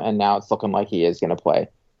Ottawa, and now it's looking like he is going to play.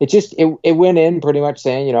 It went in pretty much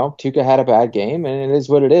saying, Tuukka had a bad game, and it is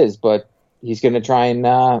what it is, but he's going to try and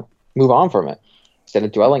move on from it instead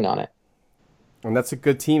of dwelling on it. And that's a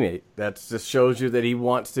good teammate. That just shows you that he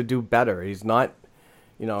wants to do better. He's not,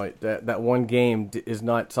 that one game is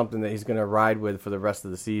not something that he's going to ride with for the rest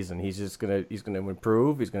of the season. He's just going to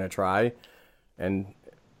improve. He's going to try, and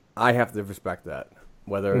I have to respect that.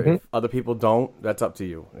 Whether if other people don't, that's up to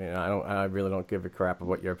you. I really don't give a crap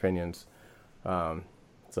about your opinions.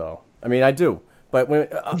 So I mean, I do, but when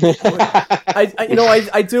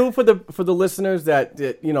I do for the listeners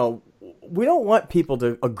that we don't want people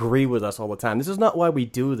to agree with us all the time. This is not why we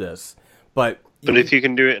do this. But if you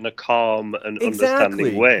can do it in a calm and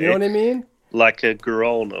understanding way, you know what I mean? Like a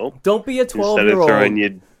grown-up. Don't be a 12-year-old. Instead of throwing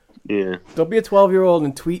you, yeah. Don't be a 12-year-old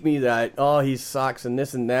and tweet me that, he sucks and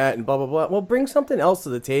this and that and blah, blah, blah. Well, bring something else to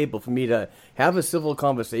the table for me to have a civil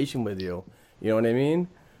conversation with you. You know what I mean?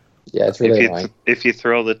 Yeah, it's really annoying. If you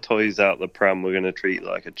throw the toys out the pram, we're going to treat you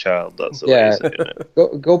like a child. That's the way you say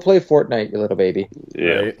it. Go play Fortnite, you little baby.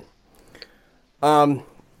 Yeah. Right.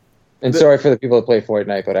 And sorry for the people that play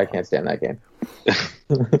Fortnite, but I can't stand that game.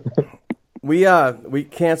 We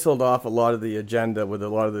canceled off a lot of the agenda with a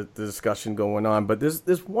lot of the discussion going on, but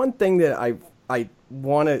there's one thing that I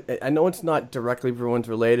want to. I know it's not directly Bruins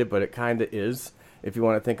related, but it kind of is. If you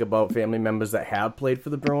want to think about family members that have played for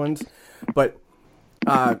the Bruins, but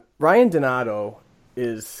Ryan Donato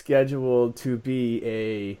is scheduled to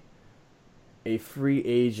be a free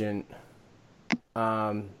agent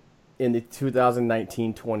in the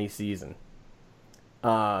 2019-20 season,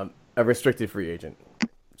 a restricted free agent.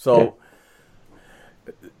 So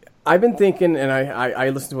I've been thinking, and I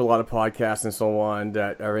listen to a lot of podcasts and so on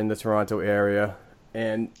that are in the Toronto area,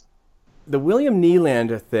 and the William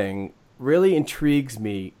Nylander thing really intrigues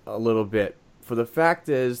me a little bit. For the fact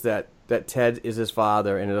is that Ted is his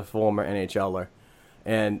father and is a former NHLer,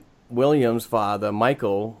 and William's father,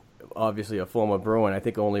 Michael, obviously a former Bruin, I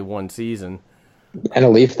think only one season. And a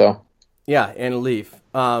Leaf, though. Yeah, and a Leaf.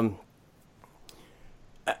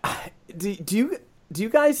 Do you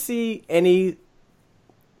guys see any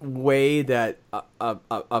way that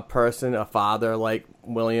a person, a father like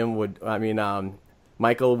Michael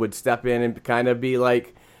would step in and kind of be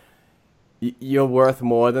like, you're worth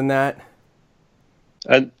more than that?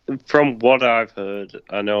 And from what I've heard,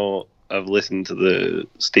 I know I've listened to the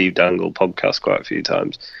Steve Dangle podcast quite a few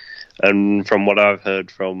times, and from what I've heard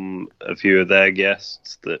from a few of their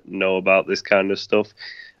guests that know about this kind of stuff,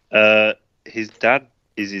 his dad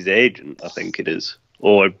is his agent, I think it is,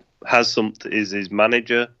 or is his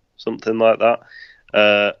manager, something like that.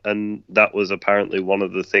 And that was apparently one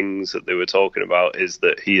of the things that they were talking about, is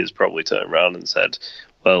that he has probably turned around and said,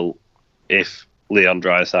 well, if Leon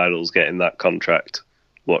Draisaitl's getting that contract,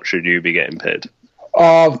 what should you be getting paid?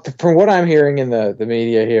 From what I'm hearing in the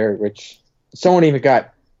media here, which someone even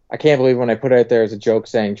got, I can't believe when I put it out there as a joke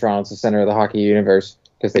saying Toronto's the center of the hockey universe,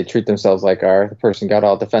 because they treat themselves like the person got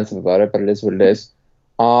all defensive about it, but it is what it is.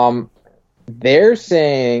 They're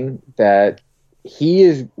saying that he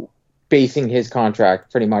is basing his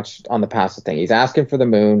contract pretty much on the passive thing. He's asking for the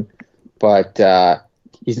moon, but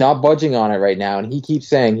he's not budging on it right now, and he keeps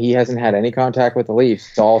saying he hasn't had any contact with the Leafs.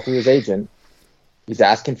 It's all through his agent. He's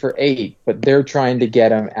asking for 8, but they're trying to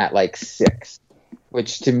get him at like 6,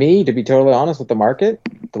 which to me, to be totally honest with the market,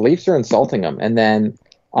 the Leafs are insulting him. And then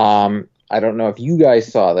I don't know if you guys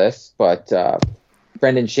saw this, but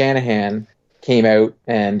Brendan Shanahan came out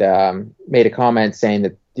and made a comment saying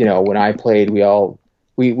that, when I played,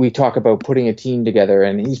 we talk about putting a team together,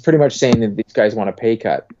 and he's pretty much saying that these guys want a pay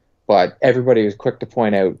cut. But everybody was quick to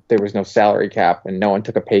point out there was no salary cap, and no one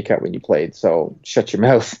took a pay cut when you played. So shut your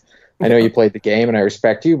mouth. I know you played the game, and I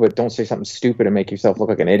respect you, but don't say something stupid and make yourself look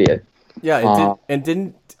like an idiot. Yeah,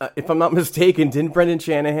 didn't if I'm not mistaken, didn't Brendan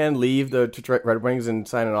Shanahan leave the Detroit Red Wings and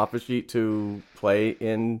sign an offer sheet to play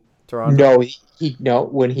in Toronto? No,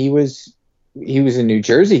 when he was in New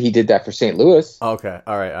Jersey, he did that for St. Louis. Okay,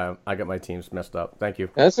 all right, I got my teams messed up. Thank you.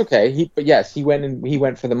 That's okay. He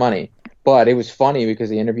went for the money, but it was funny because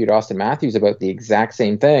he interviewed Austin Matthews about the exact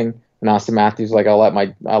same thing. And Austin Matthews was like, I'll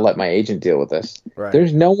let my agent deal with this. Right.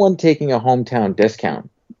 There's no one taking a hometown discount.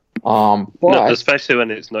 But no, especially when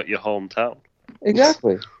it's not your hometown.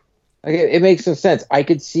 Exactly. It makes no sense. I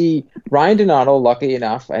could see Ryan Donato, lucky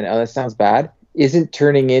enough, I know that sounds bad, isn't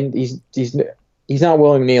turning in. He's not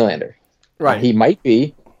William Nylander. Right. He might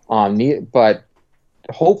be, but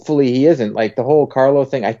hopefully he isn't. Like the whole Carlo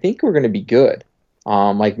thing, I think we're going to be good.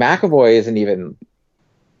 Like McAvoy isn't even,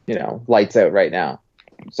 lights out right now.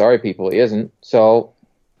 Sorry, people, he isn't. So,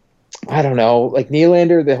 I don't know. Like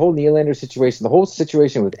Nylander, the whole Nylander situation, the whole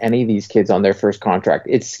situation with any of these kids on their first contract,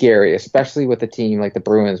 it's scary, especially with a team like the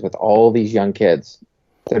Bruins with all these young kids.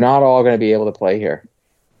 They're not all going to be able to play here.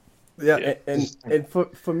 Yeah, and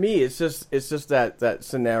for me, it's just that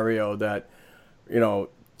scenario that,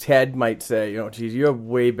 Ted might say, geez, you're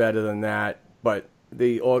way better than that, but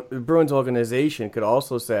the Bruins organization could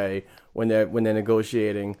also say when they're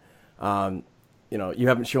negotiating, you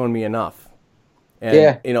haven't shown me enough.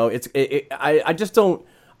 And, I just don't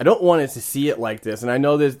want it to see it like this. And I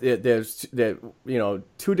know there's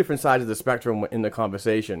two different sides of the spectrum in the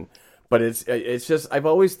conversation, but it's just, I've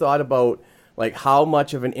always thought about like how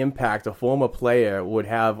much of an impact a former player would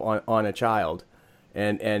have on a child,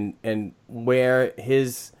 and where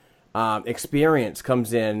his experience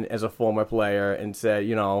comes in as a former player, and say,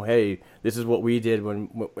 hey, this is what we did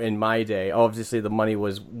in my day. Obviously, the money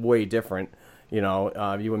was way different. You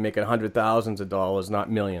were making $100,000s of dollars,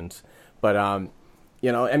 not millions. But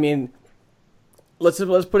let's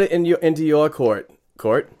put it into your court.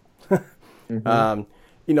 Mm-hmm.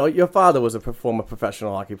 Your father was a former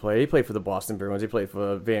professional hockey player. He played for the Boston Bruins. He played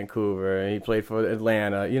for Vancouver. He played for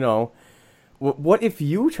Atlanta. What if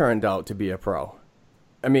you turned out to be a pro?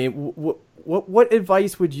 I mean, what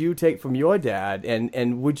advice would you take from your dad?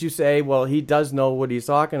 And would you say, well, he does know what he's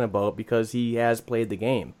talking about because he has played the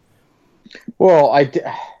game? Well, I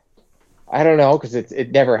don't know, because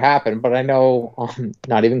it never happened, but I know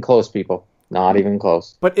not even close, people. Not even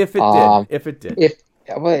close. But if it did.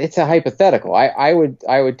 Well, it's a hypothetical. I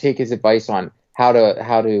would take his advice on how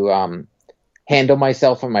to handle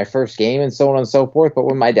myself in my first game and so on and so forth. But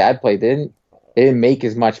when my dad played, they didn't make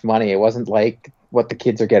as much money. It wasn't like what the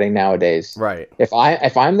kids are getting nowadays. Right. If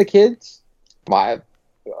I'm the kids,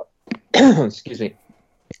 excuse me,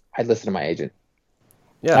 I'd listen to my agent.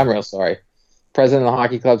 Yeah. I'm real sorry. President of the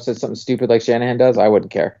hockey club says something stupid like Shanahan does, I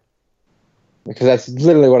wouldn't care. Because that's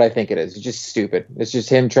literally what I think it is. It's just stupid. It's just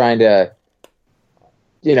him trying to,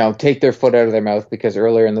 take their foot out of their mouth, because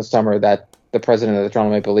earlier in the summer that the president of the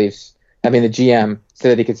Toronto Maple Leafs, the GM,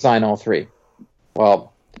 said that he could sign all 3.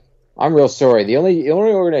 Well, I'm real sorry. The only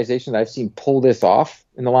organization that I've seen pull this off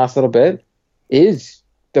in the last little bit is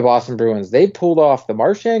the Boston Bruins. They pulled off the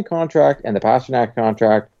Marchand contract and the Pastrnak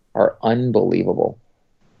contract are unbelievable.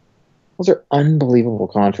 Those are unbelievable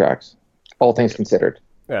contracts, all things considered.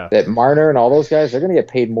 Yeah. That Marner and all those guys, they're going to get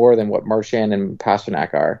paid more than what Marchand and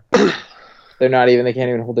Pastrnak are. They can't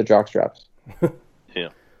even hold their jock straps. Yeah.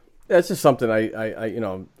 That's just something I you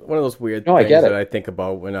know, one of those weird No, I things get it. that I think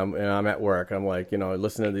about when I'm at work. I'm like, you know,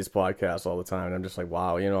 listening to these podcasts all the time, and I'm just like,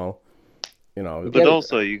 wow, you know. But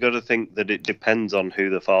also, you got to think that it depends on who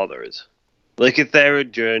the father is. Like, if they're a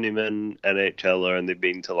journeyman NHLer and they've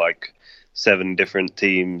been to like 7 different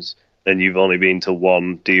teams and you've only been to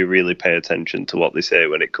one, do you really pay attention to what they say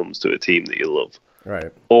when it comes to a team that you love?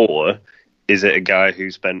 Right. Or is it a guy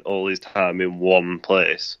who spent all his time in one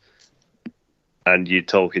place and you're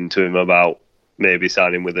talking to him about maybe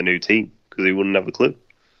signing with a new team because he wouldn't have a clue?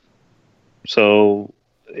 So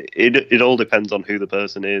it all depends on who the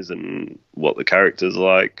person is and what the character's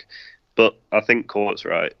like. But I think Court's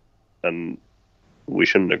right, and we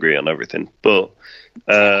shouldn't agree on everything. But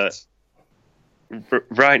right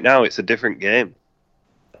now, it's a different game,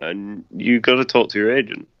 and you got to talk to your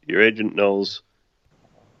agent. Your agent knows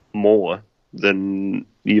more than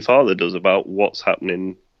your father does about what's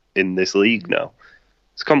happening in this league now.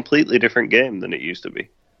 It's a completely different game than it used to be.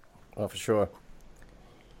 Oh, for sure.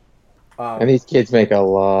 And these kids make a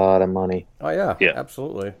lot of money. Oh yeah, Yeah.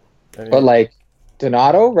 absolutely. I mean, But like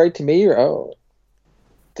Donato, right to me,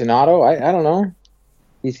 Donato, I don't know.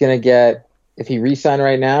 He's gonna get, if he re-sign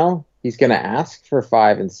right now, he's gonna ask for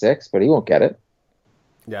 5 and 6, but he won't get it.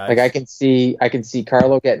 yeah, Like I can see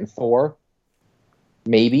Carlo getting 4,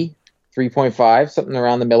 maybe 3.5, something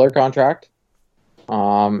around the Miller contract.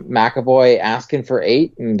 McAvoy asking for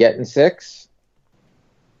 8 and getting 6.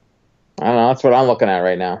 I don't know. That's what I'm looking at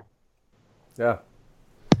right now. yeah,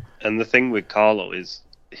 And the thing with Carlo is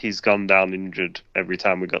he's gone down injured every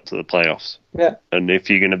time we got to the playoffs. Yeah. And if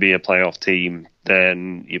you're going to be a playoff team,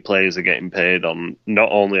 then your players are getting paid on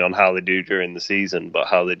not only on how they do during the season, but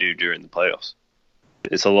how they do during the playoffs.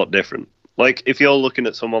 It's a lot different. Like, if you're looking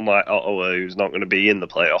at someone like Ottawa who's not going to be in the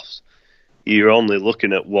playoffs, you're only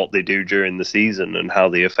looking at what they do during the season and how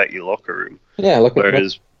they affect your locker room. Yeah,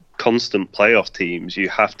 Whereas constant playoff teams, you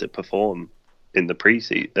have to perform in the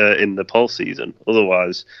in the postseason.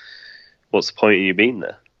 Otherwise, what's the point of you being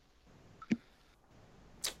there?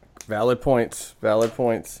 valid points.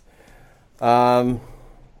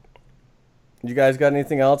 You guys got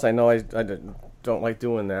anything else? I know I don't like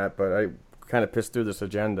doing that, but I kind of pissed through this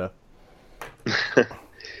agenda.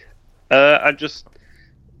 I just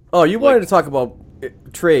You wanted to talk about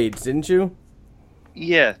trades, didn't you?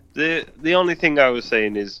 Yeah, the only thing I was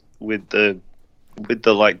saying is with the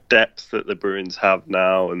like depth that the Bruins have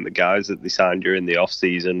now and the guys that they signed during the off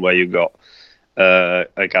season, where you got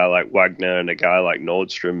a guy like Wagner and a guy like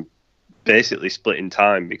Nordstrom basically splitting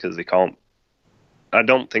time because they can't. I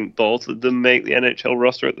don't think both of them make the NHL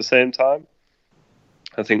roster at the same time.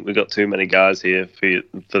 I think we got too many guys here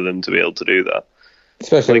for them to be able to do that.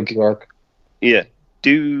 Especially with York. Yeah.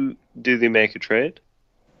 Do they make a trade?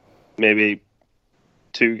 Maybe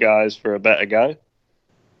 2 guys for a better guy?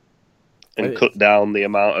 And cut down the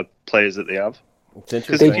amount of players that they have? It's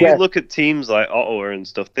Because interesting. if you look at teams like Ottawa and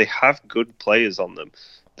stuff, they have good players on them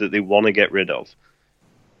that they want to get rid of.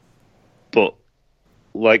 But,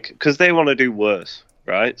 like, because they want to do worse,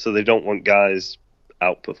 right? So they don't want guys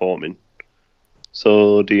outperforming.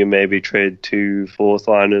 So do you maybe trade 2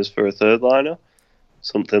 4th-liners for a 3rd-liner?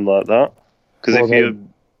 Something like that? Because if you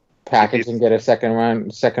package and get a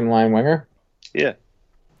second line winger. Yeah.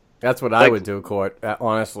 That's what I would do, Court.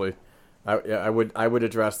 Honestly, I would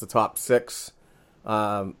address the top 6,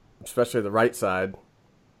 especially the right side.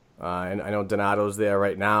 And I know Donato's there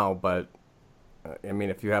right now, but I mean,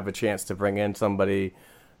 if you have a chance to bring in somebody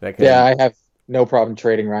that can, Yeah, I have no problem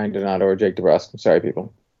trading Ryan Donato or Jake DeBrusk. I'm sorry,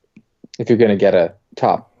 people. If you're going to get a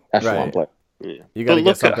top echelon Right. player. Yeah. you got to But get look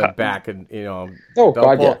at something back, and Oh, don't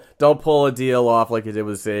God, pull, yeah. don't pull a deal off like you did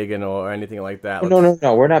with Sagan or anything like that. Oh,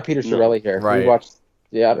 no. We're not Peter Chiarelli here. Right. We watched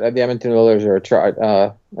the Edmonton Oilers are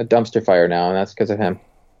a dumpster fire now, and that's because of him.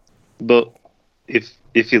 But if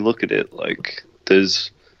you look at it, like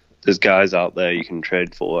there's guys out there you can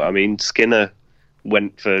trade for. I mean, Skinner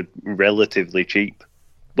went for relatively cheap.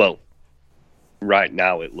 Well, right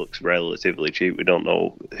now it looks relatively cheap. We don't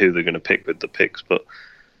know who they're going to pick with the picks, but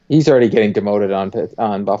He's already getting demoted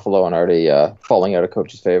on Buffalo and already falling out of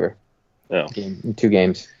coach's favor. yeah. In 2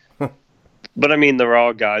 games. But I mean, there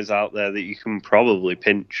are guys out there that you can probably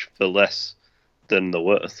pinch for less than they're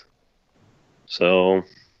worth. So,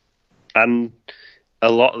 and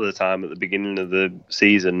a lot of the time at the beginning of the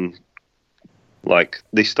season, like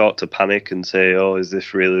they start to panic and say, "Oh, is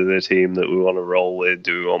this really the team that we want to roll with?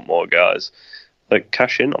 Do we want more guys?" Like,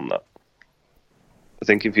 cash in on that. I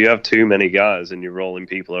think if you have too many guys and you're rolling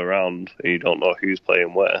people around and you don't know who's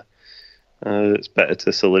playing where, it's better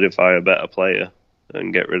to solidify a better player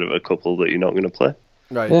and get rid of a couple that you're not going to play.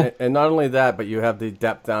 Right, Yeah. and not only that, but you have the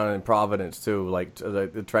depth down in Providence too, like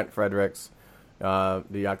the Trent Fredericks, the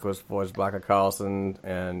Jaakko Forsbacka Carlson,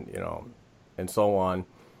 and and so on.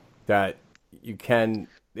 That you can,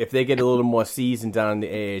 if they get a little more seasoned down in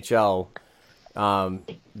the AHL,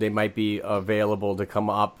 they might be available to come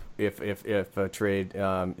up if a trade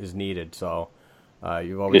is needed. So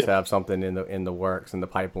you always have something in the works, in the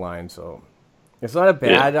pipeline. So it's not a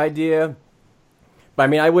bad idea. But I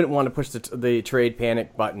mean, I wouldn't want to push the trade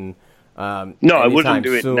panic button. No, I wouldn't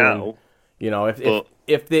do it soon. now.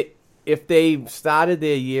 If they started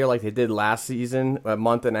their year like they did last season, a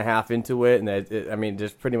month and a half into it, and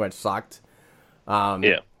just pretty much sucked.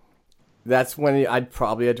 That's when I'd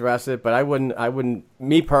probably address it. But I wouldn't.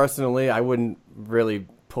 Me personally, I wouldn't really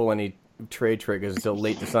pull any trade triggers until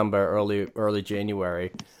late December, early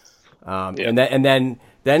January, and then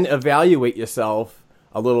evaluate yourself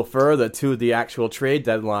a little further to the actual trade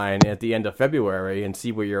deadline at the end of February and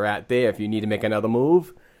see where you're at there. If you need to make another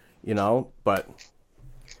move, but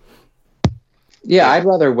Yeah, I'd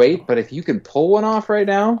rather wait, but if you can pull one off right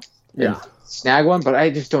now, snag one. But I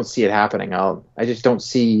just don't see it happening. I just don't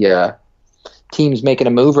see teams making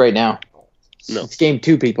a move right now. No. It's game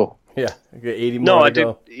 2, people. yeah, 80 more. No, to I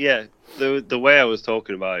go. did. Yeah, the way I was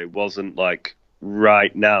talking about it wasn't like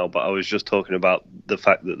right now, but I was just talking about the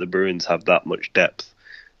fact that the Bruins have that much depth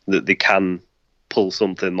that they can pull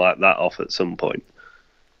something like that off at some point.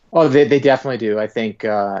 Oh, they definitely do. I think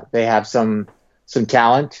they have some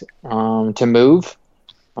talent to move.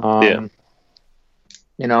 We'll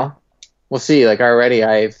see. Like already,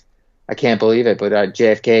 I can't believe it, but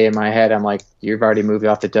JFK in my head, I'm like, you've already moved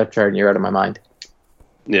off the depth chart and you're out of my mind.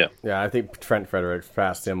 Yeah, I think Trent Fredericks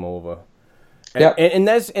passed him over. Yep. And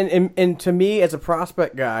that's and to me as a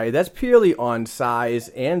prospect guy, that's purely on size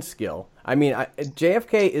and skill. I mean,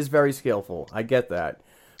 JFK is very skillful. I get that,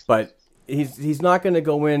 but he's not going to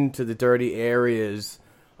go into the dirty areas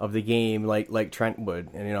of the game like Trent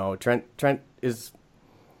would. And Trent is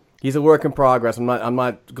he's a work in progress. I'm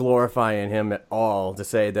not glorifying him at all to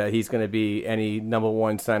say that he's going to be any number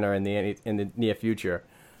one center in the near future.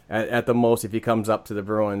 At the most, if he comes up to the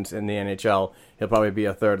Bruins in the NHL, he'll probably be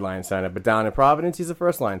a third line center. But down in Providence, he's a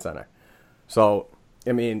first line center. So,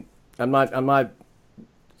 I mean, I'm not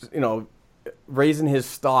raising his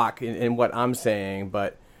stock in what I'm saying.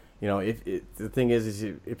 But the thing is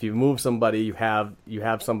if you move somebody, you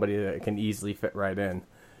have somebody that can easily fit right in,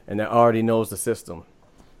 and that already knows the system.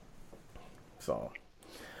 So,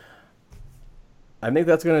 I think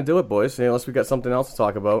that's going to do it, boys. Unless we got something else to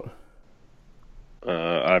talk about.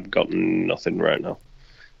 I've got nothing right now.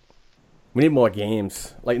 We need more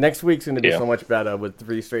games. Like next week's going to be so much better with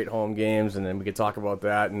 3 straight home games, and then we could talk about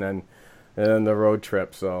that, and then the road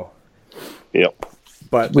trip. So,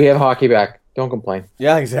 but we have hockey back. Don't complain.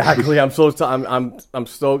 Yeah, exactly. I'm stoked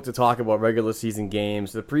to talk about regular season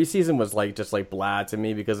games. The preseason was just blah to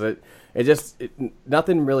me because it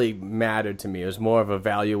nothing really mattered to me. It was more of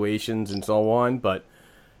evaluations and so on. But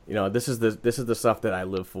this is the stuff that I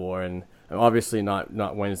live for, and obviously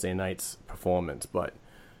not Wednesday night's performance, but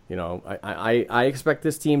I expect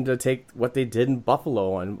this team to take what they did in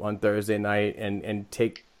Buffalo on Thursday night and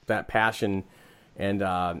take that passion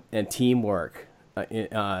and teamwork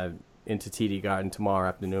into TD Garden tomorrow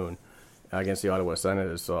afternoon against the Ottawa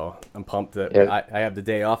Senators. So I'm pumped that I have the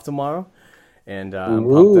day off tomorrow, and I'm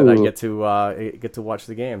pumped that I get to watch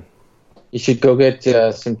the game. You should go get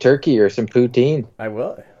some turkey or some poutine. I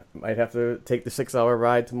will. Might have to take the 6-hour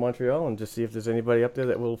ride to Montreal and just see if there's anybody up there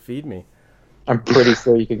that will feed me. I'm pretty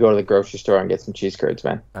sure you could go to the grocery store and get some cheese curds,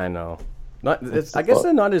 man. I know. I guess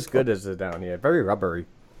they're not as good as they're down here. Very rubbery.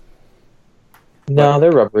 No,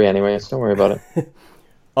 they're rubbery anyways. Don't worry about it.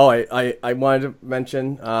 Oh, I wanted to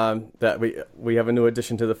mention that we have a new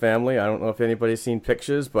addition to the family. I don't know if anybody's seen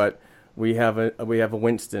pictures, but we have a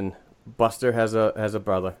Winston. Buster has a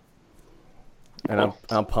brother, and I'm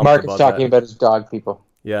pumped Mark about is talking that. about his dog, people.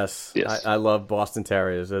 Yes. I love Boston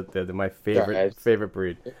Terriers. They're my favorite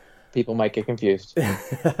breed. People might get confused.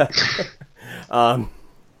 Yeah,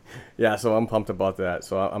 so I'm pumped about that.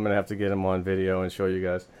 So I'm gonna have to get him on video and show you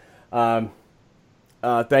guys.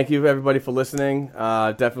 Thank you everybody for listening.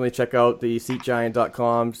 Definitely check out the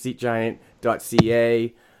SeatGiant.com,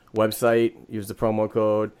 SeatGiant.ca website. Use the promo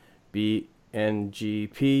code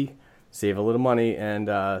BNGP. Save a little money and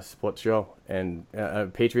support the show. And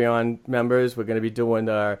Patreon members, we're going to be doing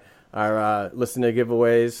our our listener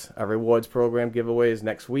giveaways, our rewards program giveaways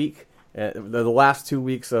next week. The last 2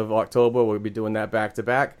 weeks of October, we'll be doing that back to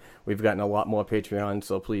back. We've gotten a lot more Patreon,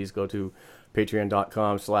 so please go to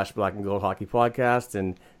patreon.com/Black and Gold Hockey Podcast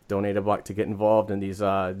and donate $1 to get involved in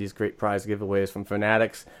these great prize giveaways from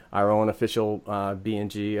Fanatics, our own official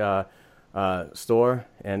B&G store,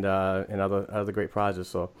 and other great prizes.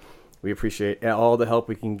 So we appreciate all the help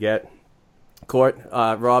we can get. Court,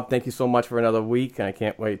 Rob, thank you so much for another week, and I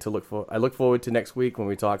can't wait to I look forward to next week when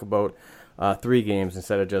we talk about 3 games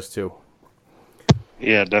instead of just 2.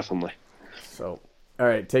 Yeah, definitely. So, all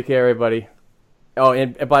right, take care, everybody. Oh,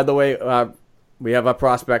 and by the way, we have our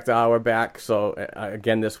prospect hour back. So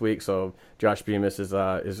again this week. So Josh Bemis is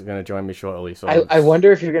going to join me shortly. So I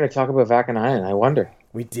wonder if you're going to talk about Vakanainen. I wonder.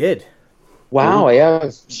 We did. Wow, yeah,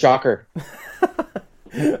 shocker.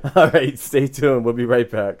 All right, stay tuned. We'll be right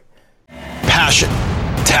back. Passion,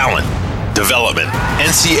 talent, development.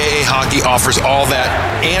 NCAA hockey offers all that,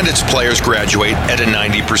 and its players graduate at a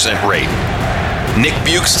 90% rate. Nick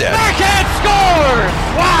Bukestad. Backhand scores!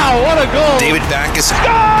 Wow, what a goal! David Backus.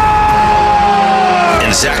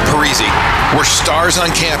 And Zach Parisi were stars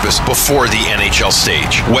on campus before the NHL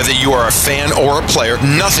stage. Whether you are a fan or a player,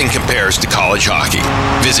 nothing compares to college hockey.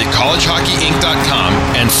 Visit collegehockeyinc.com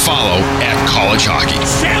and follow @collegehockey.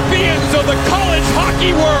 Champions of the college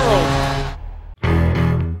hockey world!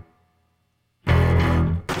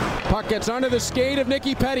 Puck gets under the skate of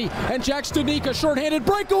Nicky Petty, and Jack Studnicka, shorthanded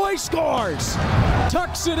breakaway, scores!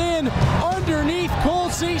 Tucks it in underneath Cole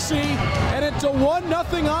Ceci, and it's a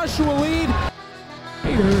 1-0 Oshawa lead.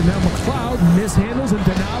 Later, now McLeod mishandles, and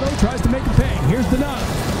Donato tries to make a pay. Here's Donato.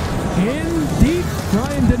 In deep,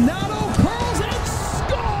 Ryan Donato curls and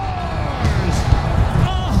scores! A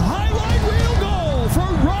highlight reel goal for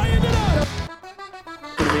Ryan Donato.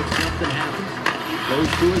 To make something happen. Goes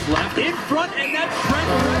to his left, in front, and that's Trent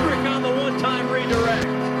Frederick on the one-time redirect.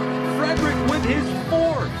 Frederick with his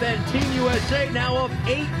 4th, and Team USA now up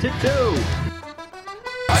 8-2.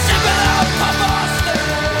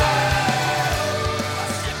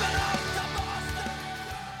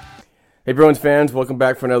 Hey Bruins fans, welcome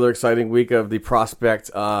back for another exciting week of the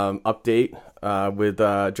Prospect update with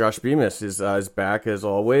Josh Bemis is back as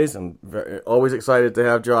always. I'm always excited to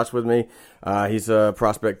have Josh with me. He's a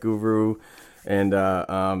prospect guru and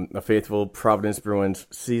a faithful Providence Bruins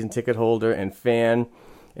season ticket holder and fan.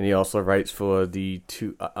 And he also writes for the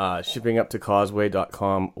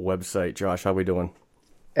shippinguptocauseway.com website. Josh, how we doing?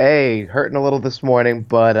 Hey, hurting a little this morning,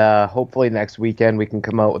 but hopefully next weekend we can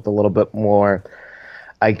come out with a little bit more,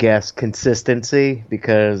 I guess, consistency,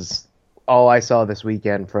 because all I saw this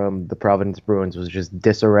weekend from the Providence Bruins was just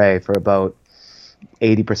disarray for about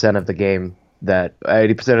 80% of the game.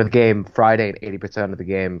 80% of the game Friday and 80% of the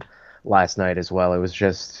game last night as well. It was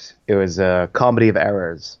a comedy of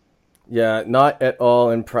errors. Yeah, not at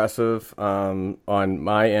all impressive on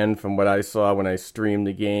my end from what I saw when I streamed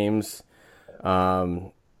the games.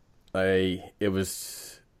 It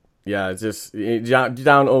was just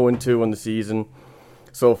down 0-2 on the season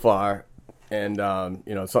so far, and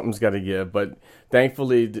something's got to give. But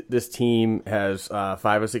thankfully, this team has 5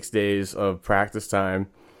 or 6 days of practice time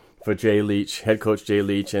for Jay Leach, head coach Jay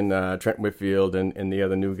Leach, and Trent Whitfield, and the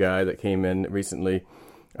other new guy that came in recently,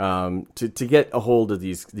 to get a hold of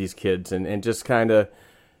these kids and just kind of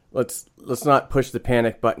let's not push the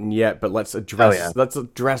panic button yet, but let's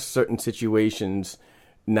address certain situations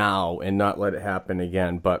now and not let it happen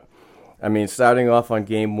again. But I mean, starting off on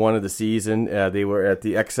game 1 of the season, they were at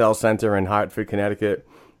the XL Center in Hartford, Connecticut,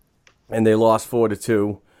 and they lost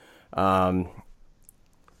 4-2.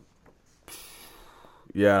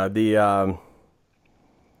 The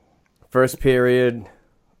first period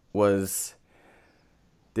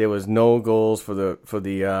there was no goals for the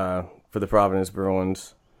Providence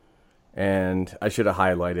Bruins, and I should have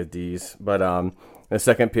highlighted these. But in the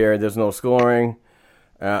second period, there's no scoring.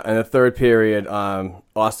 In the third period,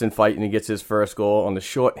 Austin Fighton gets his first goal on the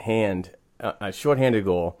shorthanded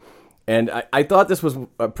goal, and I thought this was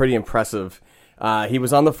pretty impressive. He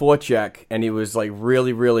was on the forecheck, and he was like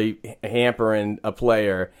really, really hampering a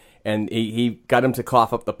player, and he got him to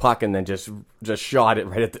cough up the puck, and then just shot it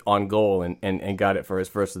right on goal, and got it for his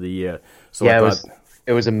first of the year. So yeah,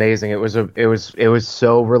 it was amazing. It was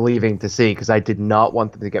so relieving to see, because I did not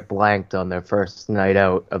want them to get blanked on their first night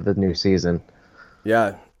out of the new season.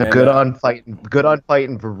 Yeah, good on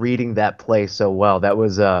Fighton for reading that play so well. That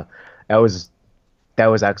was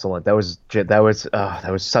excellent. That was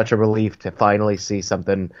such a relief to finally see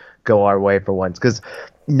something go our way for once. Because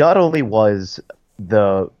not only was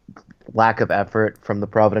the lack of effort from the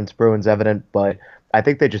Providence Bruins evident, but I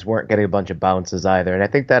think they just weren't getting a bunch of bounces either. And I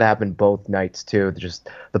think that happened both nights too. Just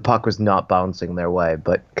the puck was not bouncing their way.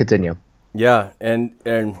 But continue. Yeah, and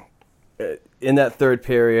in that third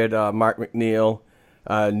period, Mark McNeil,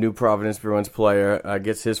 New Providence Bruins player,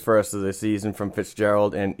 gets his first of the season from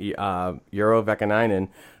Fitzgerald, and Euro Vekanainen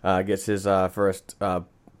gets his first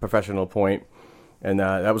professional point, and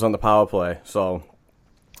that was on the power play. So,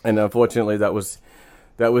 and unfortunately, that was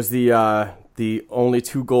the only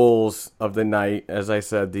 2 goals of the night. As I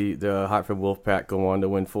said, the Hartford Wolfpack go on to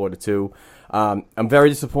win 4-2. I'm very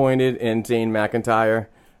disappointed in Zane McIntyre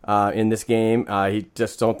in this game. He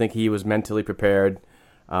just don't think he was mentally prepared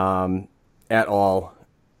at all,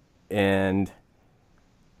 and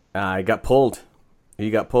he got pulled. He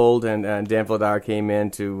got pulled, and Dan Vladar came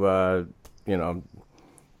in to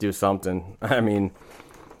do something. I mean,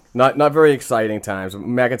 not very exciting times.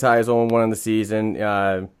 McIntyre's 0-1 in the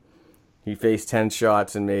season. He faced 10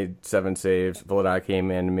 shots and made 7 saves. Vladar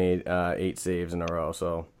came in and made 8 saves in a row.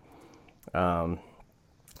 So,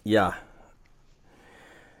 yeah.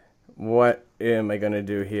 What am I going to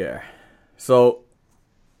do here? So,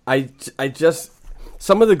 I just...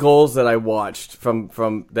 Some of the goals that I watched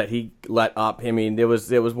from that he let up, I mean, there was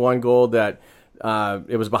one goal that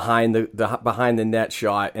it was behind the net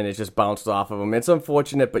shot, and it just bounced off of him. It's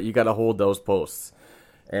unfortunate, but you got to hold those posts.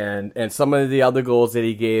 And some of the other goals that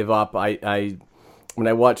he gave up, I when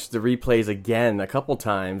I watched the replays again a couple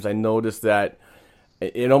times, I noticed that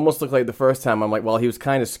it almost looked like the first time. I'm like, well, he was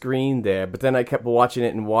kind of screened there, but then I kept watching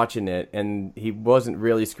it, and he wasn't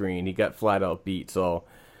really screened. He got flat out beat. So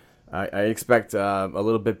I expect a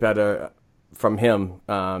little bit better from him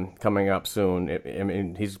coming up soon. I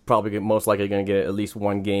mean, he's probably most likely going to get at least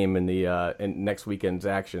one game in the in next weekend's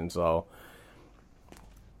action. So.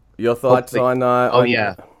 Your thoughts on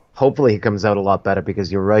yeah. Hopefully he comes out a lot better,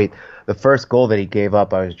 because you're right. The first goal that he gave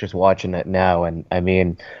up, I was just watching it now, and I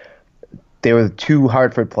mean, there were 2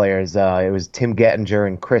 Hartford players. It was Tim Gettinger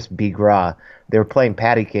and Chris Bigra. They were playing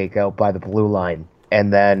patty cake out by the blue line,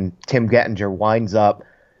 and then Tim Gettinger winds up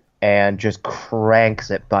and just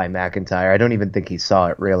cranks it by McIntyre. I don't even think he saw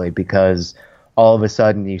it really, because all of a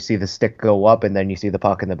sudden you see the stick go up, and then you see the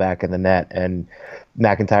puck in the back of the net, and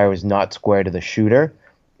McIntyre was not square to the shooter.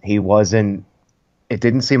 He wasn't. It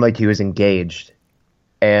didn't seem like he was engaged,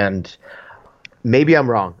 and maybe I'm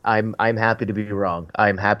wrong. I'm happy to be wrong.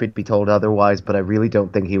 I'm happy to be told otherwise, but I really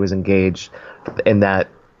don't think he was engaged in that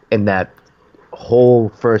whole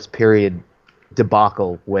first period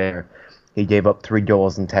debacle where he gave up 3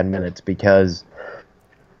 goals in 10 minutes, because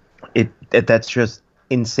that's just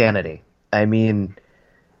insanity. I mean,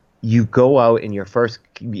 you go out in your first,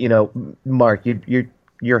 Mark,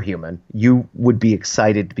 you're human. You would be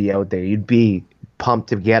excited to be out there. You'd be pumped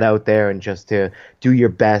to get out there and just to do your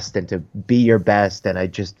best and to be your best. And I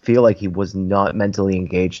just feel like he was not mentally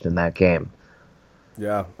engaged in that game.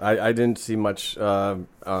 Yeah, I didn't see much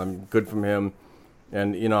good from him.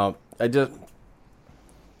 And,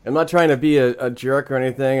 I'm not trying to be a jerk or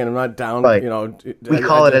anything, and I'm not down, right.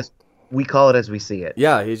 We call it as we see it.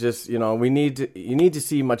 Yeah, he's just, you need to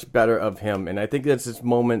see much better of him. And I think it's just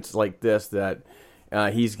moments like this that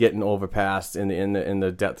he's getting overpassed in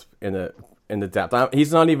the depth.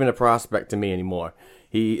 He's not even a prospect to me anymore.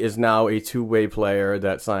 He is now a 2-way player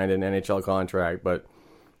that signed an NHL contract, but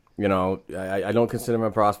I don't consider him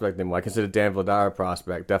a prospect anymore. I consider Dan Vladar a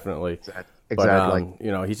prospect, definitely. Exactly.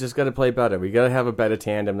 But, he's just got to play better. We got to have a better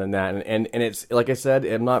tandem than that. And it's like I said,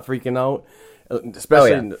 I'm not freaking out,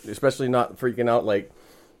 especially not freaking out like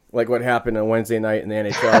what happened on Wednesday night in the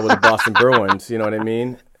NHL with the Boston Bruins. You know what I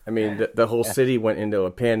mean? I mean, the whole city went into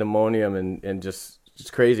a pandemonium and just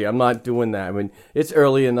crazy. I'm not doing that. I mean, it's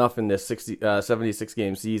early enough in this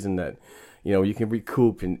 76-game season that, you can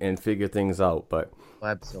recoup and figure things out. But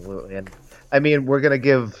absolutely. And I mean, I'm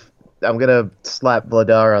going to slap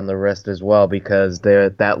Vladar on the wrist as well, because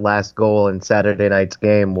that last goal in Saturday night's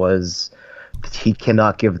game he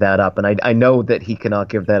cannot give that up. And I know that he cannot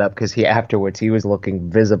give that up, because afterwards he was looking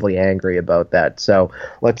visibly angry about that. So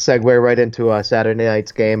let's segue right into Saturday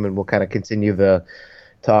night's game, and we'll kind of continue the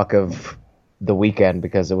talk of the weekend,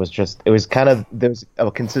 because there was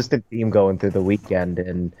a consistent theme going through the weekend,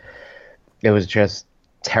 and it was just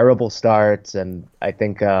terrible starts. And I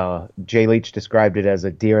think Jay Leach described it as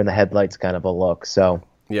a deer in the headlights kind of a look. So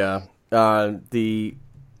yeah, the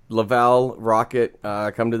Laval Rocket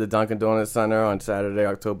come to the Dunkin' Donuts Center on Saturday,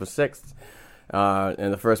 October 6th.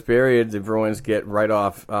 In the first period, the Bruins get right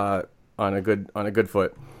off on a good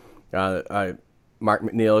foot. Mark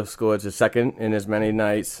McNeil scores his second in as many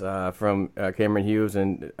nights from Cameron Hughes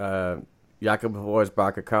and Jakob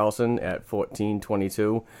Forsbacher Carlson at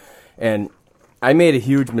 14:22. And I made a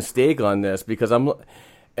huge mistake on this because and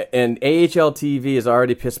AHL TV has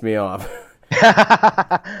already pissed me off.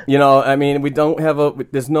 I mean,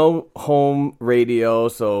 there's no home radio,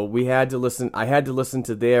 so I had to listen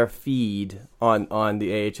to their feed on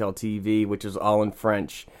the AHL TV, which is all in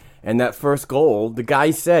French. And that first goal, the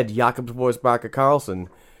guy said Jakob Forsbacka Karlsson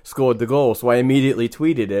scored the goal, so I immediately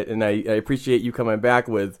tweeted it, and I appreciate you coming back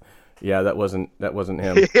with, yeah, that wasn't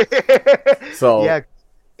him. So yeah,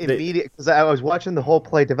 immediate, because I was watching the whole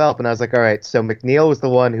play develop, and I was like, all right, so McNeil was the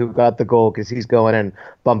one who got the goal because he's going and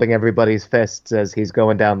bumping everybody's fists as he's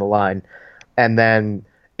going down the line, and then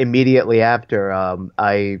immediately after,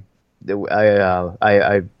 I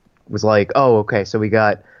was like, oh, okay, so we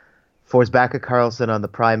got Forsbacka Karlsson on the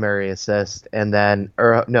primary assist, and then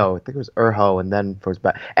I think it was Urho, and then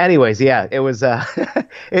Forsbacka. Anyways, yeah, it was.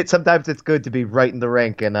 Sometimes it's good to be right in the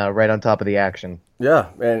rink and right on top of the action. Yeah,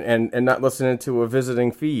 and not listening to a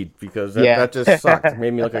visiting feed because that just sucked. It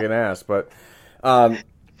made me look like an ass. But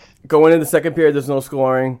going into the second period, there's no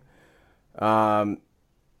scoring. In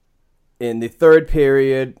the third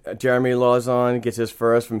period, Jeremy Lauzon gets his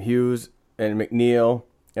first from Hughes and McNeil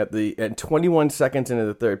at 21 seconds into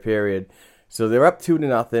the third period. So they're up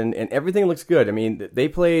 2-0, and everything looks good. I mean, they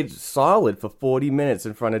played solid for 40 minutes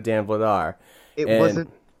in front of Dan Vladar.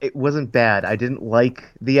 It wasn't bad. I didn't like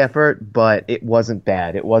the effort, but it wasn't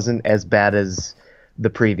bad. It wasn't as bad as the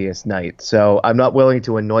previous night. So I'm not willing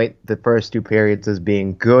to anoint the first two periods as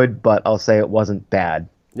being good, but I'll say it wasn't bad.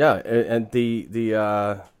 Yeah, and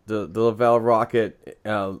the Laval Rocket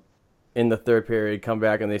in the third period come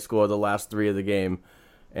back and they score the last three of the game.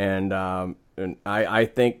 And I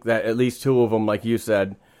think that at least two of them, like you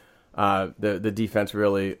said, the defense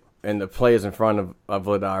really and the players in front of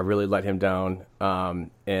Vladar really let him down.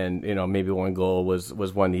 And maybe one goal was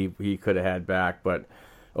one he could have had back,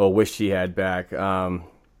 or wished he had back.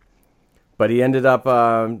 But he ended up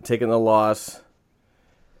taking the loss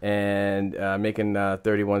and making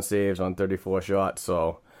 31 saves on 34 shots.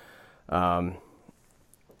 So,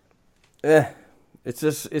 It's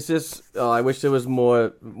just. I wish there was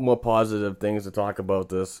more positive things to talk about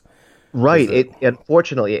this. Right.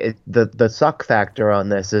 Unfortunately, the suck factor on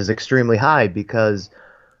this is extremely high because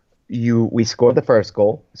we scored the first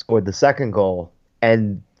goal, scored the second goal,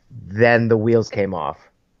 and then the wheels came off.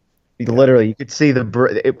 Literally, you could see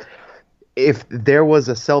if there was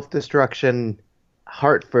a self-destruction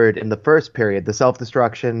Hartford in the first period, the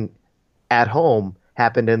self-destruction at home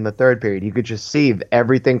happened in the third period. You could just see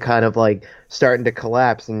everything kind of like starting to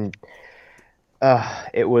collapse, and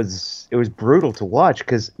it was brutal to watch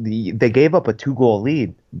because they gave up a 2-goal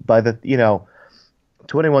lead by the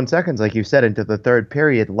 21 seconds, like you said, into the third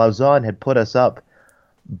period. Lauzon had put us up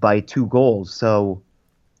by 2 goals, so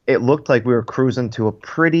it looked like we were cruising to a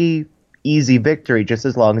pretty easy victory just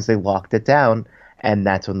as long as they locked it down, and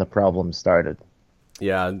that's when the problem started.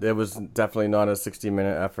 Yeah, it was definitely not a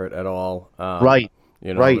 60-minute effort at all. Right.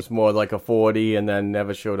 It was more like a 40, and then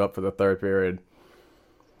never showed up for the third period.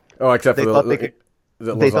 Oh, except for they thought they could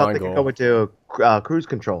go into cruise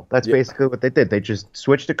control. That's basically what they did. They just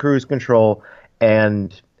switched to cruise control,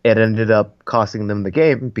 and it ended up costing them the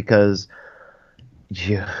game because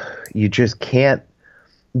you just can't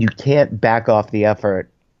back off the effort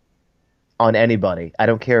on anybody. I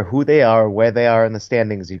don't care who they are, where they are in the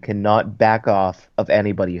standings. You cannot back off of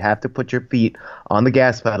anybody. You have to put your feet on the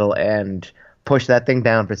gas pedal and push that thing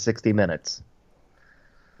down for 60 minutes.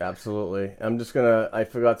 Absolutely. I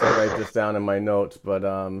forgot to write this down in my notes, but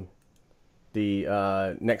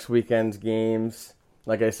the next weekend's games,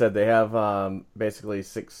 like I said, they have basically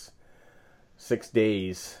six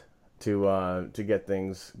days to get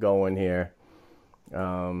things going here.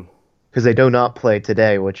 Because they do not play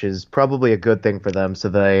today, which is probably a good thing for them, so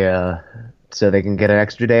they can get an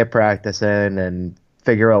extra day of practice in and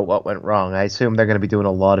figure out what went wrong. I assume they're going to be doing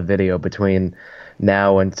a lot of video between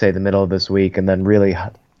now and, say, the middle of this week, and then really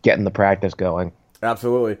getting the practice going.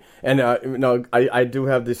 Absolutely. And, I do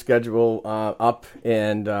have the schedule up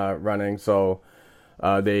and running, so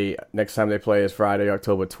next time they play is Friday,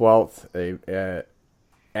 October 12th,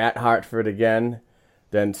 at Hartford again.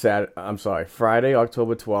 Then Friday,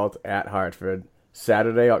 October 12th at Hartford.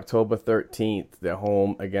 Saturday, October 13th, they're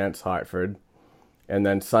home against Hartford. And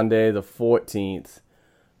then Sunday, the 14th,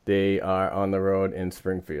 they are on the road in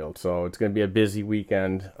Springfield. So it's going to be a busy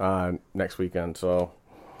weekend next weekend. So,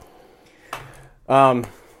 it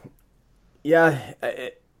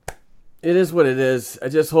is what it is. I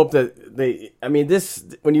just hope that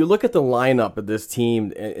when you look at the lineup of this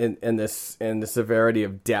team and the severity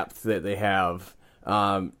of depth that they have,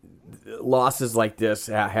 losses like this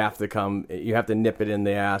have to come. You have to nip it in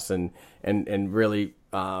the ass and really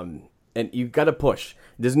and you got to push.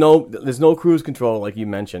 There's no cruise control like you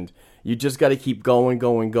mentioned. You just got to keep going,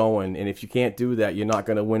 and if you can't do that, you're not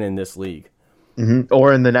going to win in this league. Mm-hmm.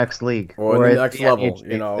 Or in the next league. Or in the next level,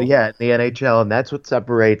 Yeah, the NHL, and that's what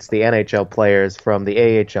separates the NHL players from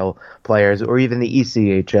the AHL players or even the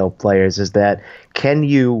ECHL players, is that can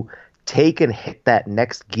you take and hit that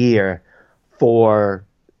next gear for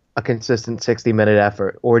a consistent 60-minute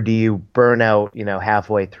effort, or do you burn out,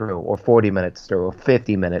 halfway through, or 40 minutes through, or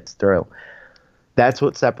 50 minutes through? That's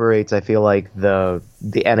what separates, I feel like, the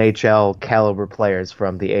NHL caliber players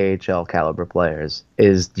from the AHL caliber players,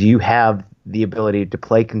 is do you have the ability to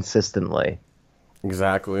play consistently?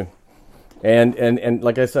 Exactly. And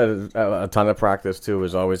like I said, a ton of practice too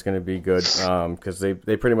is always going to be good, because they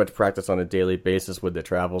pretty much practice on a daily basis with their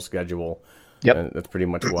travel schedule. Yep. And that's pretty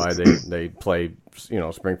much why they play,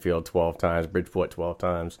 Springfield 12 times, Bridgeport 12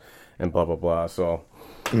 times, and blah, blah, blah. So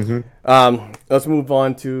let's move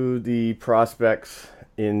on to the prospects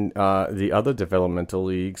in the other developmental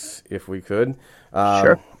leagues, if we could.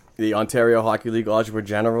 Sure. The Ontario Hockey League Oshawa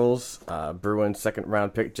Generals, Bruins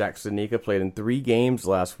second-round pick Jack Studnicka played in 3 games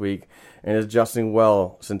last week and is adjusting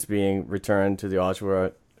well since being returned to the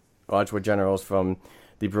Oshawa Generals from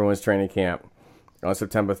the Bruins training camp. On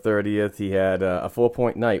September 30th, he had a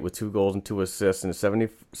 4-point night with 2 goals and 2 assists in a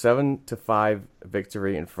 77-5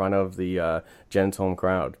 victory in front of the Gens home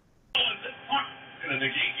crowd. Going to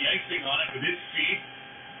negate the icing on it with his speed.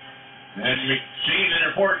 And McShane in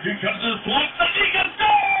report. Here comes his block. Studnicka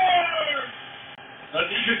scores!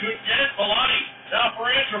 Studnicka couldn't get it. Malani now for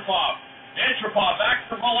Antropov. Antropov back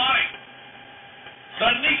for Malani.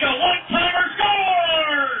 Studnicka one-timer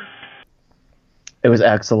scores! It was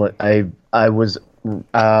excellent. I was.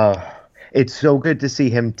 It's so good to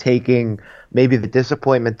see him taking maybe the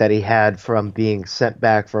disappointment that he had from being sent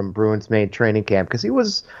back from Bruins main training camp, because he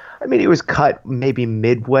was cut maybe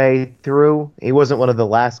midway through. He wasn't one of the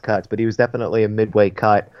last cuts, but he was definitely a midway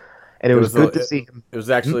cut, and it was good to see him. It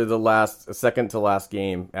was actually second to last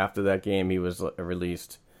game. After that game, he was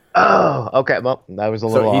released. Oh, okay. Well, that was a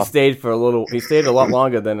little. So off. He stayed a lot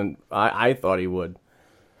longer than I thought he would.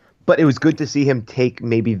 But it was good to see him take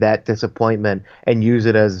maybe that disappointment and use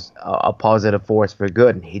it as a positive force for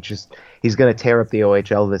good. And he's going to tear up the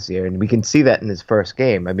OHL this year, and we can see that in his first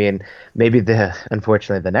game. I mean, maybe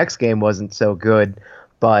unfortunately the next game wasn't so good,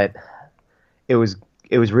 but it was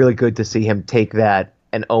really good to see him take that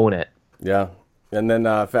and own it. Yeah, and then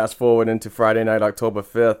fast forward into Friday night, October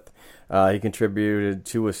 5th, he contributed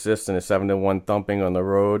 2 assists and a 7-1 thumping on the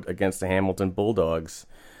road against the Hamilton Bulldogs.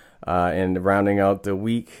 And rounding out the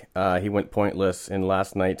week, he went pointless in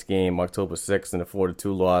last night's game, October 6th, in a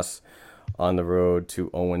 4-2 loss on the road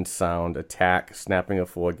to Owen Sound Attack, snapping a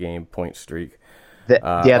 4-game point streak.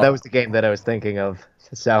 That was the game that I was thinking of.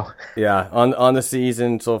 So yeah, on the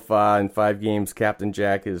season so far in 5 games, Captain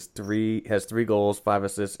Jack has 3 goals, 5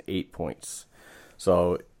 assists, 8 points.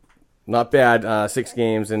 So not bad. 6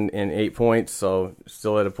 games and 8 points. So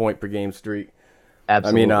still at a point per game streak.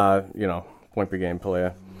 Absolutely. I mean, point per game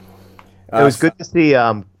player. It was good to see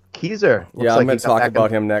Keyser. Yeah, I'm going to talk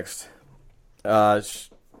about him next.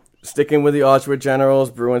 Sticking with the Oshawa Generals,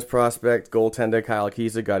 Bruins prospect goaltender Kyle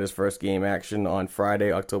Keyser got his first game action on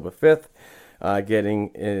Friday, October 5th, getting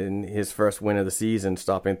in his first win of the season,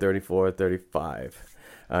 stopping 34-35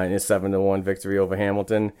 in his 7-1 victory over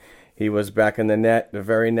Hamilton. He was back in the net the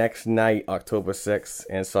very next night, October 6th,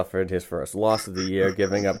 and suffered his first loss of the year,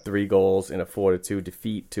 giving up 3 goals in a 4-2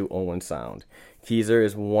 defeat to Owen Sound. Keyser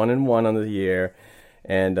is 1-1 on the year,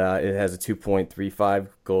 and it has a 2.35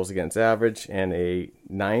 goals against average and a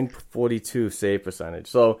 942 save percentage.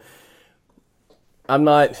 So I'm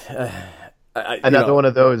not another one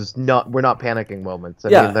of those we're not panicking moments. I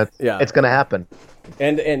mean, it's going to happen.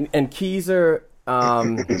 And Keyser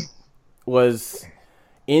was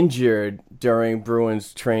injured during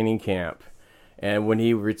Bruins training camp, and when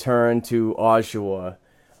he returned to Oshawa,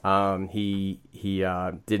 he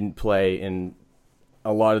didn't play in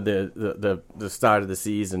a lot of the start of the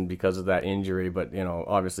season because of that injury, but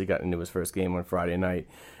obviously got into his first game on Friday night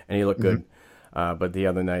and he looked good. But the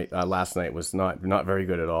other night, last night, was not very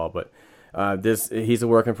good at all. But he's a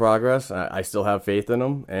work in progress. I still have faith in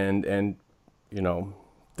him, and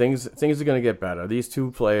things are going to get better. These 2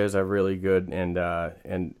 players are really good, and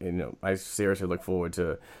I seriously look forward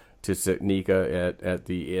to Studnicka at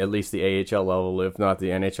least the AHL level, if not the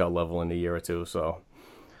NHL level, in a year or 2. So.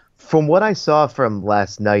 From what I saw from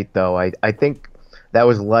last night, though, I think that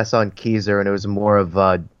was less on Keyser, and it was more of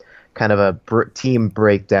a kind of a team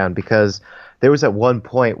breakdown, because there was at one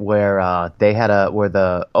point where where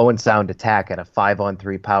the Owen Sound attack had a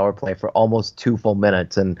 5-on-3 power play for almost 2 full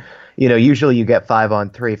minutes, and usually you get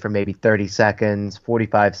 5-on-3 for maybe 30 seconds,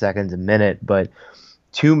 45 seconds, a minute, but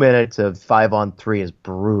 2 minutes of 5-on-3 is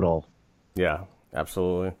brutal. Yeah,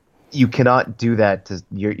 absolutely. You cannot do that to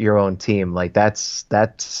your own team. Like that's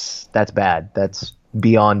bad. That's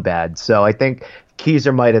beyond bad. So I think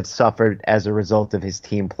Keyser might have suffered as a result of his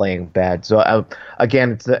team playing bad. So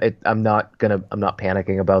again, I'm not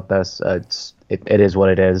panicking about this. It is what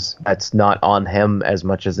it is. That's not on him as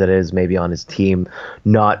much as it is maybe on his team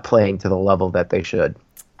not playing to the level that they should.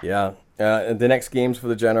 Yeah. The next games for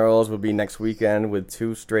the Generals will be next weekend with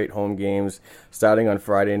 2 straight home games starting on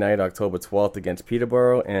Friday night, October 12th against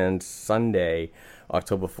Peterborough, and Sunday,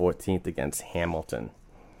 October 14th against Hamilton.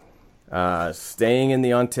 Staying in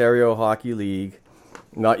the Ontario Hockey League,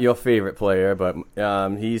 not your favorite player, but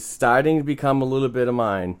he's starting to become a little bit of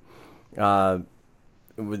mine.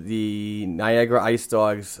 With the Niagara Ice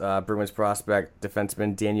Dogs, Bruins prospect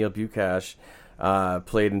defenseman Daniel Bukash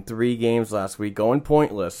played in 3 games last week, going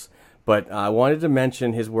pointless. But I wanted to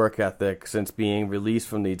mention his work ethic since being released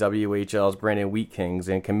from the WHL's Brandon Wheat Kings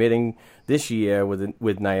and committing this year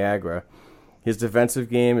with Niagara. His defensive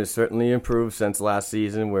game has certainly improved since last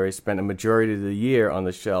season, where he spent a majority of the year on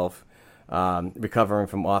the shelf, recovering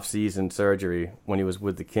from off-season surgery when he was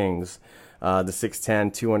with the Kings. The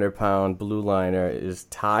 6'10", 200-pound blue liner is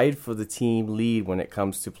tied for the team lead when it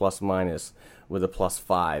comes to plus-minus with a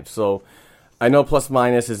 +5. So I know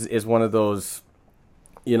plus-minus is one of those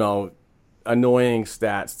annoying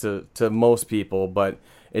stats to most people, but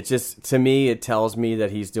it just, to me, it tells me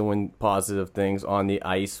that he's doing positive things on the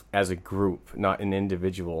ice as a group, not an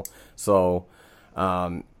individual. So,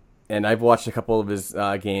 and I've watched a couple of his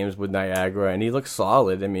games with Niagara, and he looks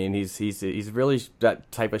solid. I mean, he's really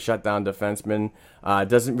that type of shutdown defenseman.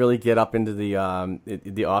 Doesn't really get up into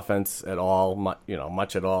the offense at all,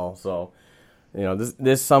 much at all. So,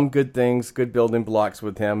 there's some good things, good building blocks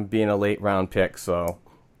with him being a late round pick. So.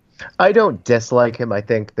 I don't dislike him. I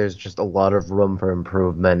think there's just a lot of room for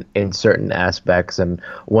improvement in certain aspects, and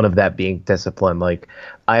one of that being discipline. Like,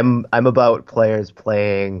 I'm about players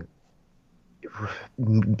playing.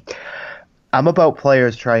 I'm about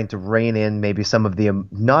players trying to rein in maybe some of the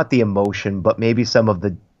not the emotion, but maybe some of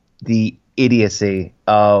the idiocy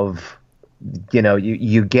of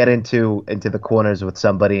you get into the corners with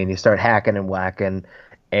somebody and you start hacking and whacking,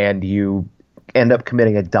 and you end up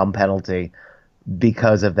committing a dumb penalty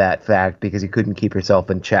because of that fact, because you couldn't keep yourself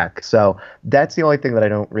in check. So that's the only thing that I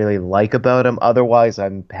don't really like about him. Otherwise,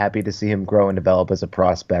 I'm happy to see him grow and develop as a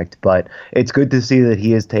prospect. But it's good to see that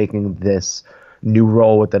he is taking this new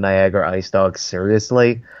role with the Niagara Ice Dogs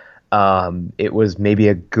seriously. It was maybe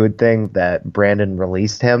a good thing that Brandon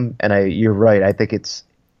released him, and you're right. I think it's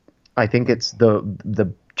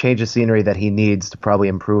the change of scenery that he needs to probably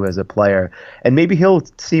improve as a player, and maybe he'll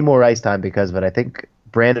see more ice time because of it. I think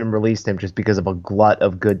Brandon released him just because of a glut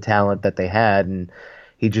of good talent that they had, and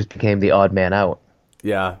he just became the odd man out.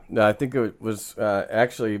 Yeah, I think it was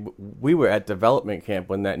actually, we were at development camp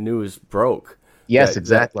when that news broke. Yes,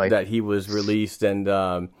 exactly. That he was released, and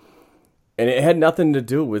it had nothing to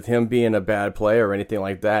do with him being a bad player or anything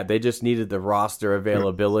like that. They just needed the roster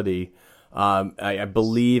availability. I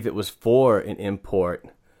believe it was for an import.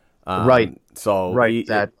 Right. So right,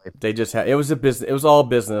 exactly. They just had, it was a business. It was all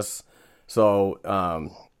business. So,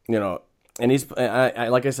 and he's,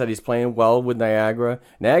 like I said, he's playing well with Niagara.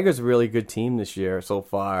 Niagara's a really good team this year so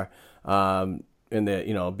far. And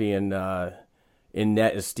being in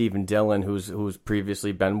net is Stephen Dillon, who's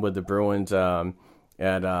previously been with the Bruins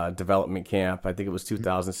at development camp. I think it was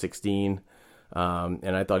 2016.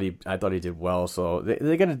 And I thought he did well. So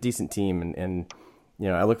they got a decent team, and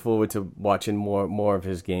I look forward to watching more of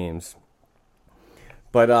his games.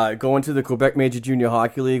 But going to the Quebec Major Junior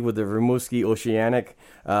Hockey League with the Rimouski Oceanic,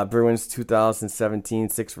 Bruins 2017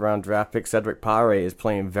 6th-round draft pick Cedric Pare is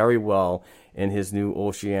playing very well in his new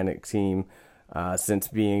Oceanic team since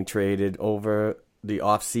being traded over the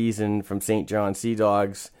off-season from St. John Sea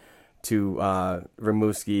Dogs to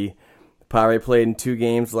Rimouski. Pare played in 2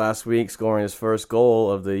 games last week, scoring his first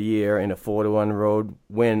goal of the year in a 4-1 road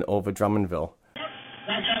win over Drummondville.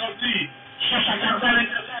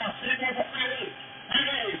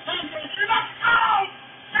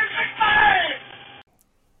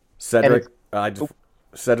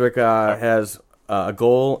 Cedric has a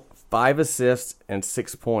goal, 5 assists, and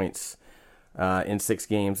 6 points in 6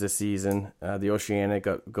 games this season. The Oceanic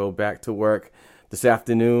go back to work this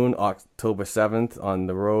afternoon, October 7th, on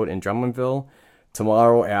the road in Drummondville.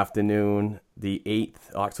 Tomorrow afternoon, the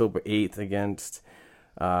 8th, October 8th, against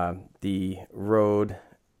the road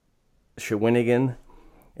Shawinigan,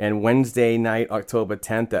 and Wednesday night, October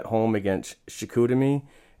 10th, at home against Chicoutimi,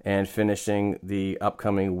 and finishing the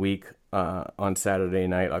upcoming week on Saturday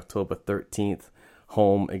night, October 13th,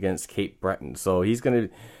 home against Cape Breton. So he's gonna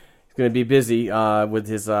be busy with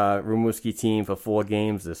his Rimouski team for 4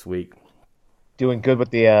 games this week. Doing good with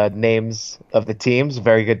the names of the teams.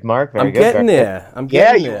 Very good, Mark. I'm getting there. I'm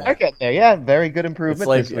getting there. You are getting there. Yeah, very good improvement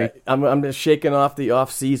this week. I'm just shaking off the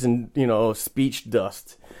off-season, speech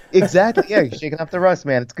dust. Exactly. Yeah, you're shaking off the rust,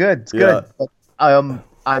 man. It's good. It's good.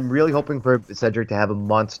 I'm really hoping for Cedric to have a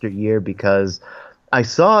monster year because I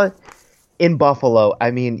saw in Buffalo, I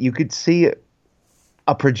mean, you could see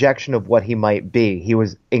a projection of what he might be. He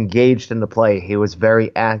was engaged in the play. He was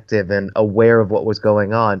very active and aware of what was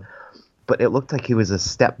going on. But it looked like he was a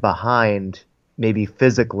step behind, maybe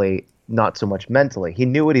physically, not so much mentally. He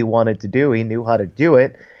knew what he wanted to do. He knew how to do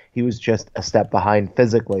it. He was just a step behind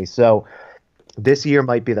physically. So this year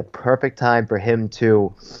might be the perfect time for him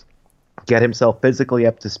to get himself physically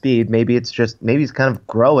up to speed. Maybe he's kind of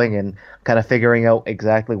growing and kind of figuring out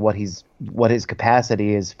exactly what his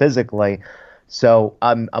capacity is physically. So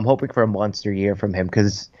I'm hoping for a monster year from him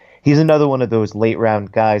because he's another one of those late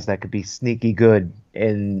round guys that could be sneaky good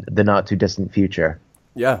in the not too distant future.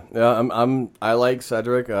 Yeah, I like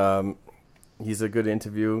Cedric. He's a good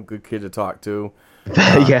interview, good kid to talk to.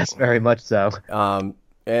 Yes, very much so.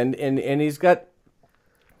 And he's got,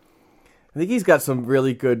 I think he's got some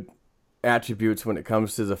really good attributes when it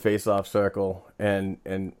comes to the face-off circle, and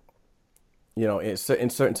in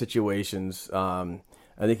certain situations, I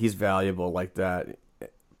think he's valuable like that.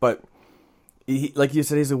 But like you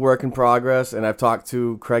said, he's a work in progress, and I've talked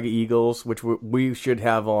to Craig Eagles, which we should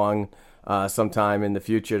have on sometime in the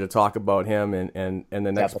future to talk about him and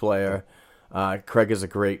the next player. Craig is a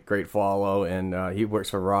great follow, and he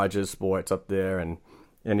works for Rogers Sports up there, and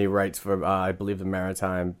he writes for, I believe, the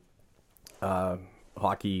Maritime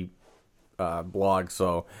hockey blog,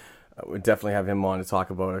 so we definitely have him on to talk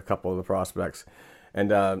about a couple of the prospects. And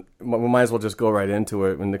we might as well just go right into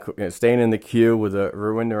it. Staying in the queue with the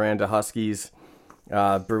Rouyn-Noranda Huskies,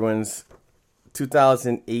 Bruins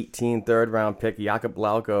 2018 third-round pick Jakub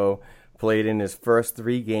Lauko played in his first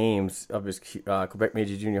 3 games of his Quebec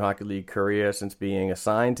Major Junior Hockey League career since being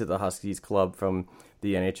assigned to the Huskies club from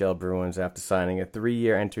the NHL Bruins after signing a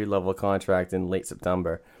 3-year entry-level contract in late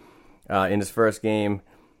September. In his first game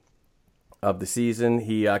of the season,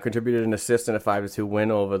 he contributed an assist in a 5-2 win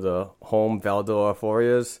over the home Val-d'Or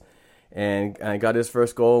Warriors, and got his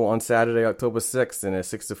first goal on Saturday, October 6th, in a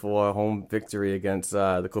 6-4 home victory against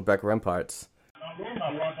the Quebec Remparts.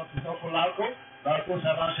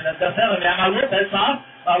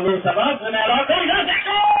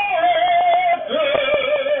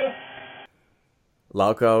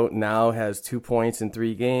 Lauko now has 2 points in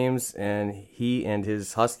 3 games, and he and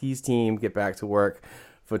his Huskies team get back to work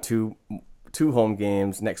for two home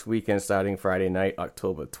games next weekend, starting Friday night,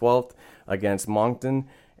 October 12th, against Moncton,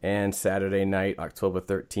 and Saturday night, October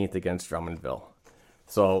 13th, against Drummondville.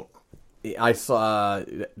 So I saw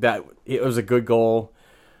that it was a good goal,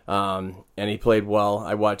 and he played well.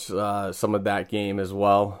 I watched some of that game as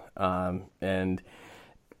well, and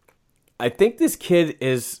I think this kid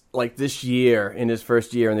is, like, this year, in his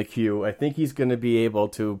first year in the queue, I think he's going to be able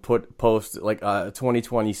to post like a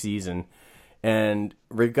 2020 season. And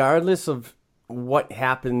regardless of what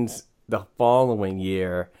happens the following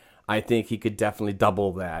year, I think he could definitely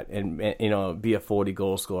double that and be a 40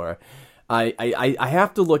 goal scorer. I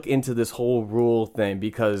have to look into this whole rule thing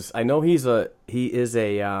because I know he is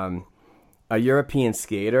a European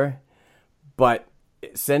skater, but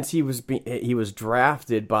since he was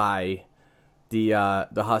drafted by the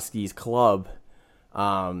Huskies club,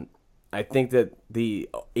 I think that the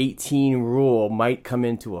 18 rule might come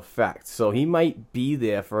into effect. So he might be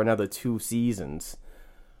there for another 2 seasons.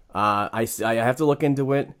 I have to look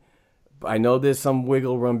into it. I know there's some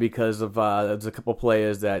wiggle room because of there's a couple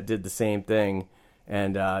players that did the same thing,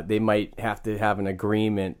 and they might have to have an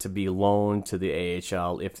agreement to be loaned to the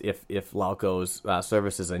AHL if Lauko's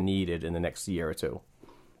services are needed in the next year or 2.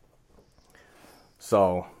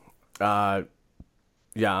 So,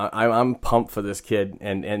 yeah, I'm pumped for this kid,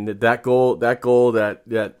 and that goal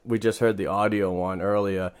that we just heard the audio on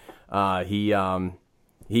earlier,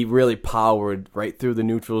 he really powered right through the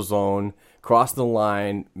neutral zone, crossed the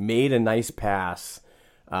line, made a nice pass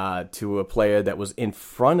to a player that was in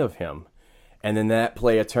front of him, and then that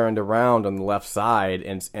player turned around on the left side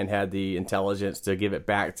and had the intelligence to give it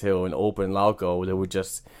back to an open Lauko that was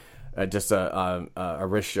just a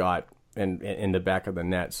wrist shot in the back of the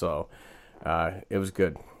net. So. It was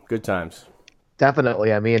good times.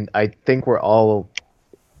 Definitely. I mean, I think we're all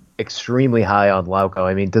extremely high on Lauko.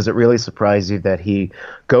 I mean, does it really surprise you that he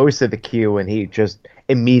goes to the queue and he just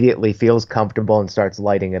immediately feels comfortable and starts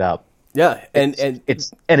lighting it up? Yeah, and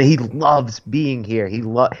he loves being here.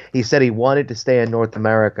 He said he wanted to stay in North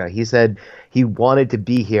America. He said he wanted to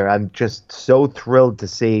be here. I'm just so thrilled to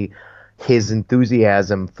see his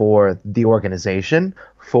enthusiasm for the organization,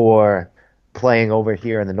 for playing over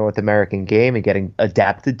here in the North American game and getting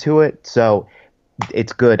adapted to it. So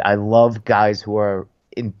it's good. I love guys who are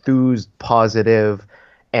enthused, positive,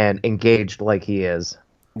 and engaged like he is.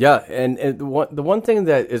 Yeah, and the one thing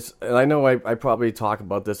that is, and I know I probably talk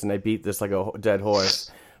about this and I beat this like a dead horse,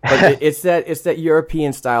 but it's that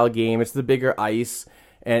European style game. It's the bigger ice,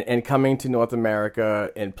 and coming to North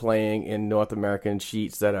America and playing in North American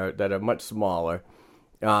sheets that are much smaller.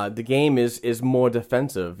 The game is more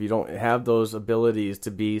defensive. You don't have those abilities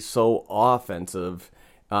to be so offensive.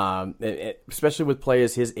 Especially with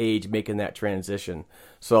players his age making that transition.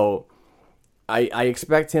 So I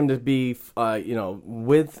expect him to be,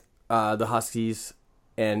 with the Huskies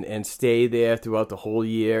and stay there throughout the whole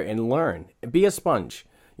year and learn. Be a sponge,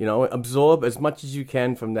 absorb as much as you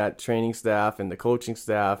can from that training staff and the coaching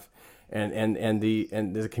staff and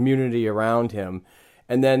the community around him,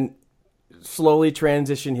 and then slowly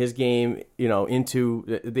transition his game, into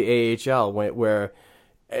the AHL where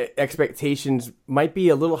expectations might be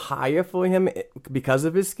a little higher for him because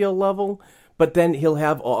of his skill level, but then he'll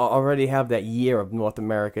already have that year of North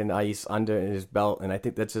American ice under his belt, and I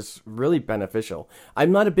think that's just really beneficial.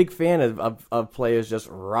 I'm not a big fan of players just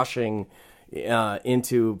rushing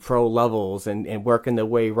into pro levels and working their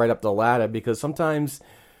way right up the ladder, because sometimes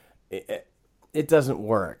it doesn't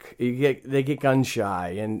work. They get gun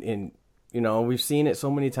shy, and we've seen it so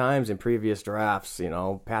many times in previous drafts.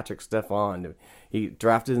 Patrick Stefan, he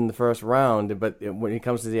drafted in the first round, but when he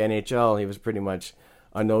comes to the NHL, he was pretty much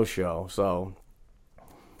a no-show. So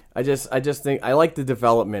I just think I like the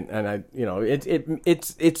development, and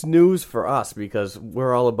it's news for us because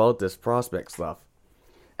we're all about this prospect stuff.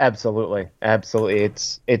 Absolutely. It's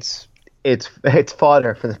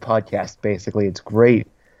fodder for the podcast. Basically, it's great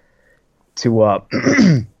to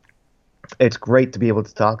it's great to be able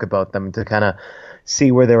to talk about them, to kind of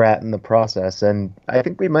see where they're at in the process. And I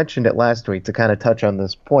think we mentioned it last week to kind of touch on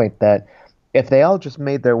this point, that if they all just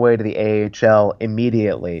made their way to the AHL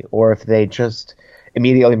immediately, or if they just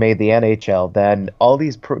immediately made the NHL, then all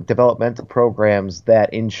these developmental programs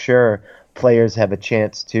that ensure players have a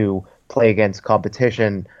chance to play against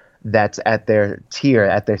competition that's at their tier,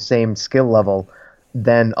 at their same skill level,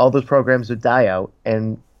 then all those programs would die out,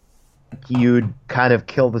 and you'd kind of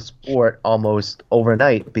kill the sport almost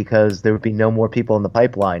overnight, because there would be no more people in the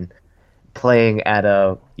pipeline playing at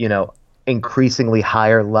a, increasingly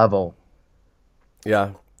higher level.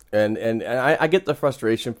 Yeah. And I get the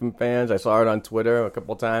frustration from fans. I saw it on Twitter a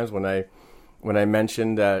couple of times when I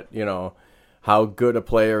mentioned that, how good a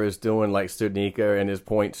player is doing, like Studnicka and his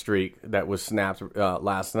point streak that was snapped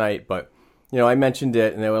last night. But, I mentioned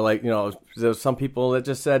it, and they were like, there's some people that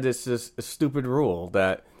just said it's just a stupid rule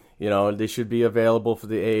that, they should be available for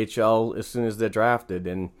the AHL as soon as they're drafted.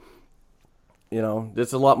 And,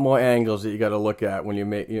 there's a lot more angles that you got to look at when you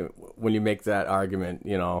make that argument.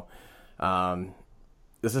 The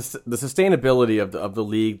sustainability of the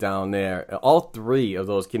league down there, all three of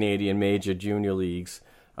those Canadian major junior leagues,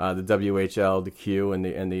 the WHL, the Q,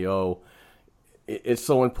 and the O, it's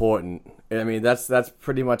so important. I mean, that's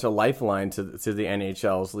pretty much a lifeline to the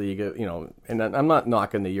NHL's league. And I'm not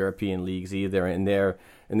knocking the European leagues either and their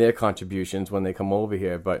contributions when they come over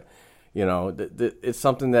here, but it's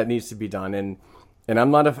something that needs to be done. And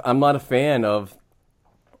I'm not a fan of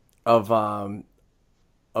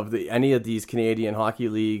any of these Canadian hockey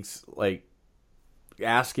leagues, like,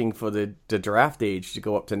 asking for the draft age to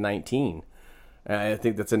go up to 19. I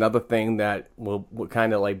think that's another thing that will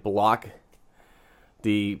kind of like block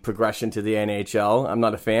the progression to the NHL. I'm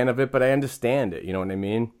not a fan of it, but I understand it. You know what I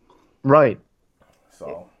mean? Right.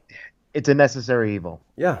 So it's a necessary evil.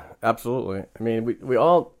 Yeah, absolutely. I mean, we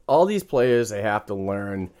all these players, they have to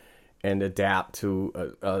learn and adapt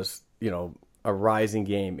to a rising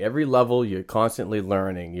game. Every level, you're constantly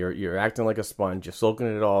learning. You're acting like a sponge. You're soaking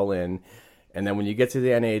it all in, and then when you get to the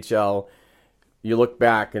NHL, you look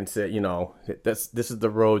back and say, this is the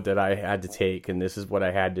road that I had to take, and this is what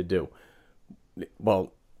I had to do.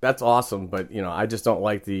 Well, that's awesome, but I just don't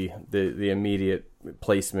like the immediate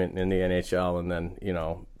placement in the NHL, and then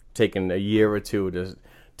taking a year or two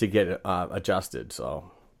to get adjusted. So,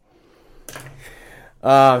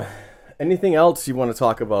 anything else you want to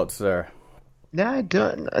talk about, sir? No, I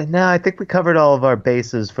don't. No, I think we covered all of our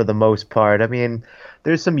bases for the most part. I mean,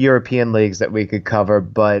 there's some European leagues that we could cover,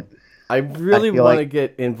 but I really feel want to like-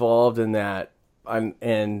 get involved in that,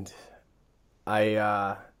 and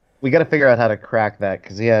I We got to figure out how to crack that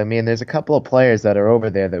because, I mean, there's a couple of players that are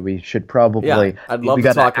over there that we should probably. Yeah, I'd love we to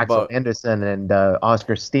got talk Axel about- Anderson and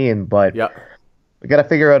Oscar Steen, but yeah. we got to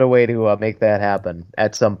figure out a way to make that happen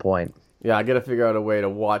at some point. Yeah, I got to figure out a way to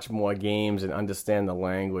watch more games and understand the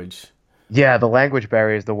language. Yeah, the language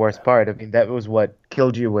barrier is the worst part. I mean, that was what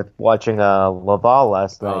killed you with watching Laval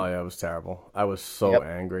last night. Oh, yeah, it was terrible. I was so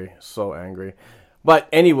angry, so angry. But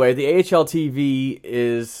anyway, the AHL TV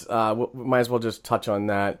is, we might as well just touch on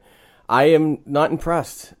that. I am not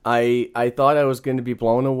impressed. I thought I was going to be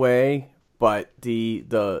blown away, but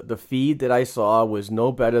the feed that I saw was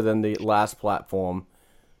no better than the last platform.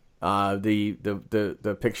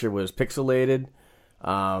 The picture was pixelated,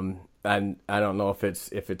 and I don't know if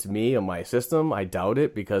it's me or my system. I doubt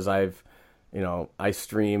it because I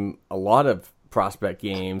stream a lot of prospect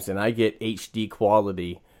games and I get HD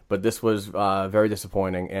quality, but this was very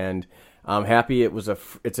disappointing. And I'm happy it's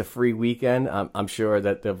a free weekend. I'm sure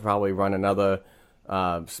that they'll probably run another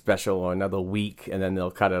special or another week and then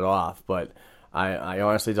they'll cut it off. But I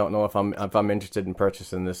honestly don't know if I'm interested in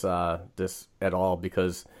purchasing this at all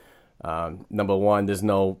because. Number one, there's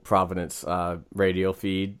no Providence radio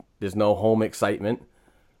feed. There's no home excitement,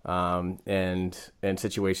 and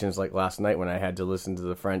situations like last night when I had to listen to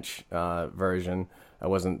the French version, I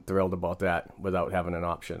wasn't thrilled about that without having an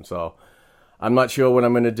option. So I'm not sure what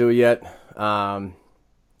I'm going to do yet, but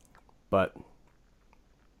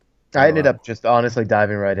I ended up just honestly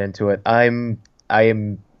diving right into it. I don't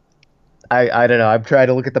know. I've tried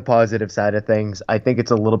to look at the positive side of things. I think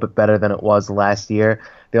it's a little bit better than it was last year.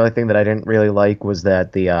 The only thing that I didn't really like was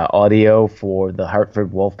that the audio for the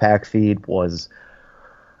Hartford Wolfpack feed was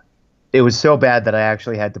so bad that I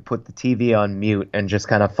actually had to put the TV on mute and just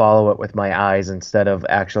kind of follow it with my eyes instead of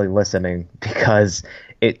actually listening because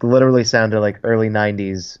it literally sounded like early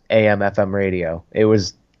 90s AM FM radio. It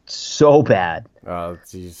was so bad. Oh,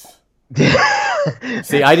 jeez.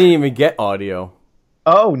 See, I didn't even get audio.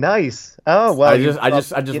 Oh, nice. Oh, well. I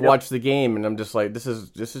just watched the game, and I'm just like, this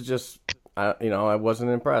is just, I wasn't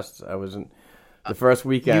impressed. I wasn't. The first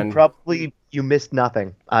weekend, you missed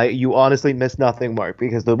nothing. You honestly missed nothing, Mark,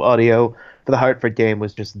 because the audio for the Hartford game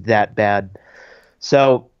was just that bad.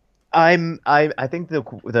 So I think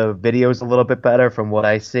the video is a little bit better from what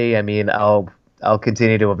I see. I mean, I'll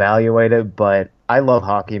continue to evaluate it, but I love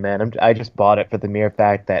hockey, man. I just bought it for the mere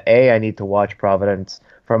fact that A, I need to watch Providence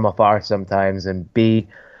from afar sometimes, and B,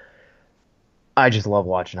 I just love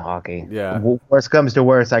watching hockey. Yeah. Worst comes to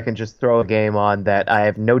worst, I can just throw a game on that I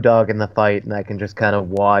have no dog in the fight, and I can just kind of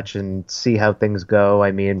watch and see how things go.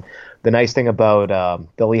 I mean, the nice thing about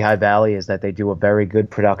the Lehigh Valley is that they do a very good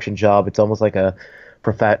production job. It's almost like I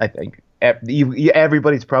think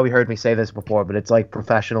everybody's probably heard me say this before, but it's like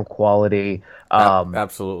professional quality.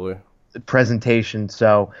 Absolutely. Presentation.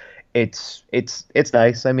 So it's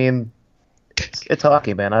nice. I mean, it's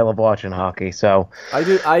hockey, man. I love watching hockey. So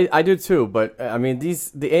I do too. But I mean,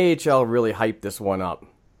 the AHL really hyped this one up.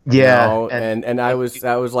 Yeah, you know? and I was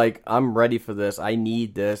like, I'm ready for this. I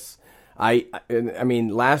need this. I mean,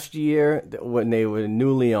 last year when they were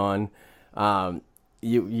newly on, the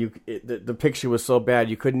picture was so bad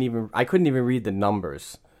I couldn't even read the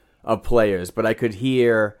numbers of players, but I could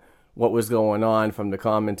hear what was going on from the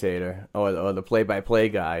commentator or the play-by-play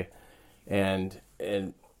guy, and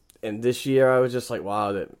this year I was just like,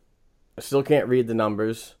 wow, that I still can't read the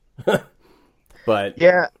numbers, but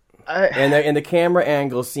yeah, and the camera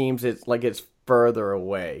angle seems it's further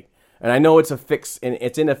away, and I know it's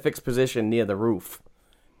in a fixed position near the roof.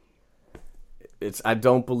 I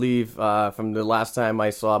don't believe from the last time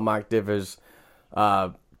I saw Mark Divers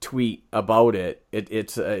tweet about it,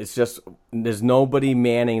 it's just there's nobody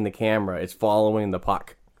manning the camera. It's following the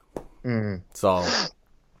puck. So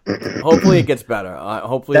hopefully it gets better.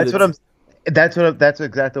 Hopefully that's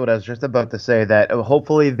exactly what I was just about to say. That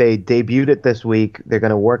hopefully they debuted it this week. They're going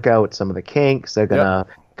to work out some of the kinks. They're going to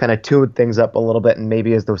kind of tune things up a little bit, and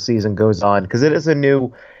maybe as the season goes on, because it is a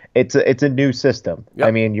new. It's a new system. Yep.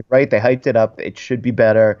 I mean, you're right. They hyped it up. It should be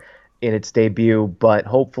better in its debut, but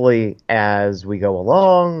hopefully as we go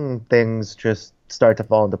along, things just start to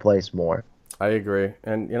fall into place more. I agree,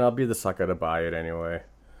 and I'll be the sucker to buy it anyway.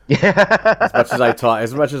 Yeah.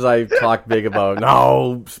 As much as I talk big about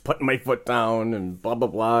putting my foot down and blah blah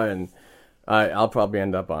blah, and I'll probably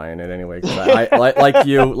end up buying it anyway. 'Cause I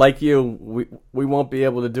like you, we won't be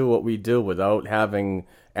able to do what we do without having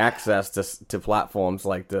access to platforms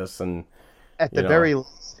like this, and at the very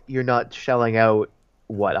least, you're not shelling out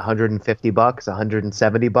what, $150,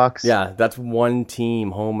 $170? Yeah, that's one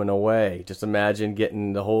team home and away. Just imagine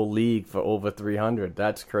getting the whole league for over $300.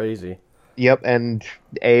 That's crazy. Yep, and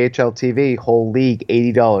AHL TV, whole league,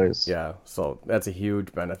 $80. Yeah, so that's a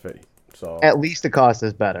huge benefit. So at least the cost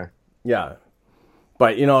is better. Yeah.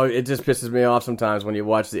 But, you know, it just pisses me off sometimes when you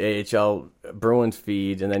watch the AHL Bruins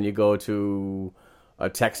feed and then you go to a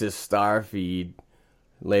Texas Star feed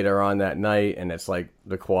later on that night, and it's like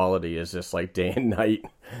the quality is just like day and night.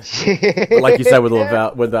 Like you said with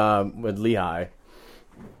Lehigh.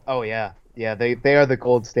 Oh, yeah. Yeah, they are the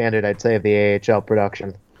gold standard, I'd say, of the AHL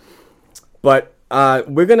production. But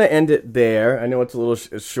we're going to end it there. I know it's a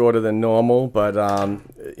little shorter than normal, but,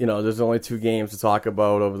 you know, there's only 2 games to talk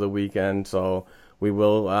about over the weekend, so we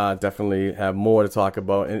will definitely have more to talk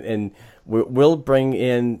about. And we'll bring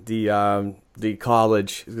in the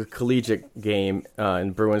collegiate game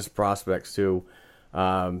in Bruins prospects, too.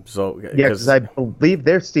 Because I believe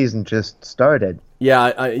their season just started.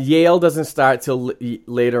 Yeah, Yale doesn't start till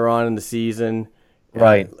later on in the season.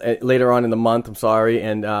 Right. Later on in the month, I'm sorry.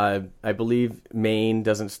 And I believe Maine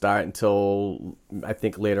doesn't start until, I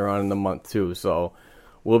think, later on in the month, too. So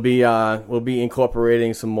we'll be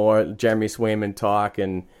incorporating some more Jeremy Swayman talk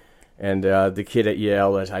and the kid at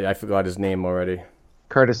Yale. I forgot his name already.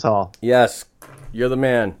 Curtis Hall. Yes, you're the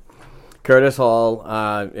man. Curtis Hall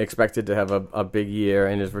expected to have a big year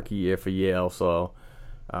in his rookie year for Yale. So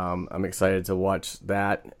I'm excited to watch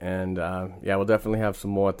that. And, we'll definitely have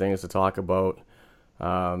some more things to talk about.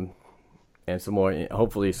 And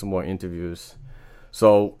hopefully some more interviews.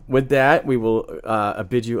 So with that, we will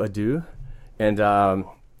bid you adieu, and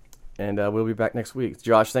we'll be back next week.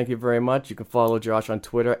 Josh, thank you very much. You can follow Josh on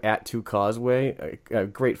Twitter at 2Causeway. A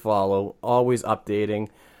great follow, always updating.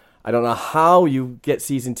 I don't know how you get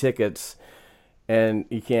season tickets and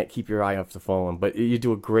you can't keep your eye off the phone, but you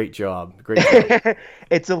do a great job. Great job.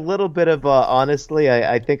 It's a little bit of honestly,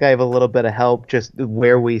 I think I have a little bit of help just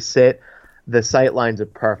where we sit. The sight lines are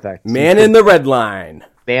perfect. Man in the red line.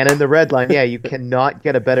 Man in the red line. Yeah, you cannot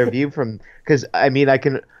get a better view from, because I mean I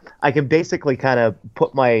can basically kind of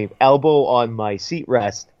put my elbow on my seat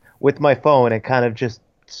rest with my phone and kind of just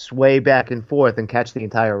sway back and forth and catch the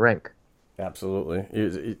entire rink.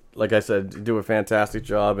 Absolutely. Like I said, you do a fantastic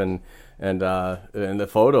job, and the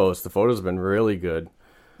photos have been really good.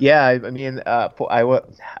 Yeah, I mean, I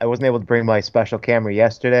wasn't able to bring my special camera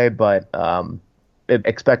yesterday, but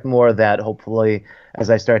expect more of that, hopefully, as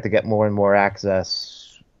I start to get more and more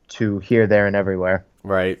access to here, there, and everywhere.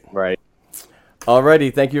 Right.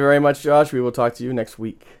 Alrighty, thank you very much, Josh. We will talk to you next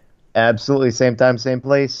week. Absolutely. Same time, same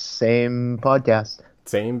place, same podcast.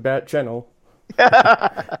 Same bat channel.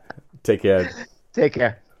 Take care. Take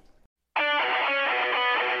care.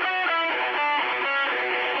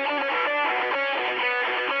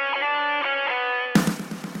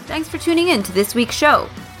 Thanks for tuning in to this week's show.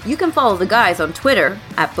 You can follow the guys on Twitter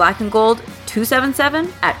at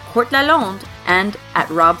blackandgold277, at Court Lalonde, and at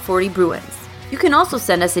Rob40Bruins. You can also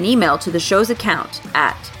send us an email to the show's account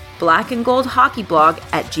at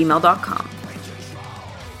blackandgoldhockeyblog@gmail.com.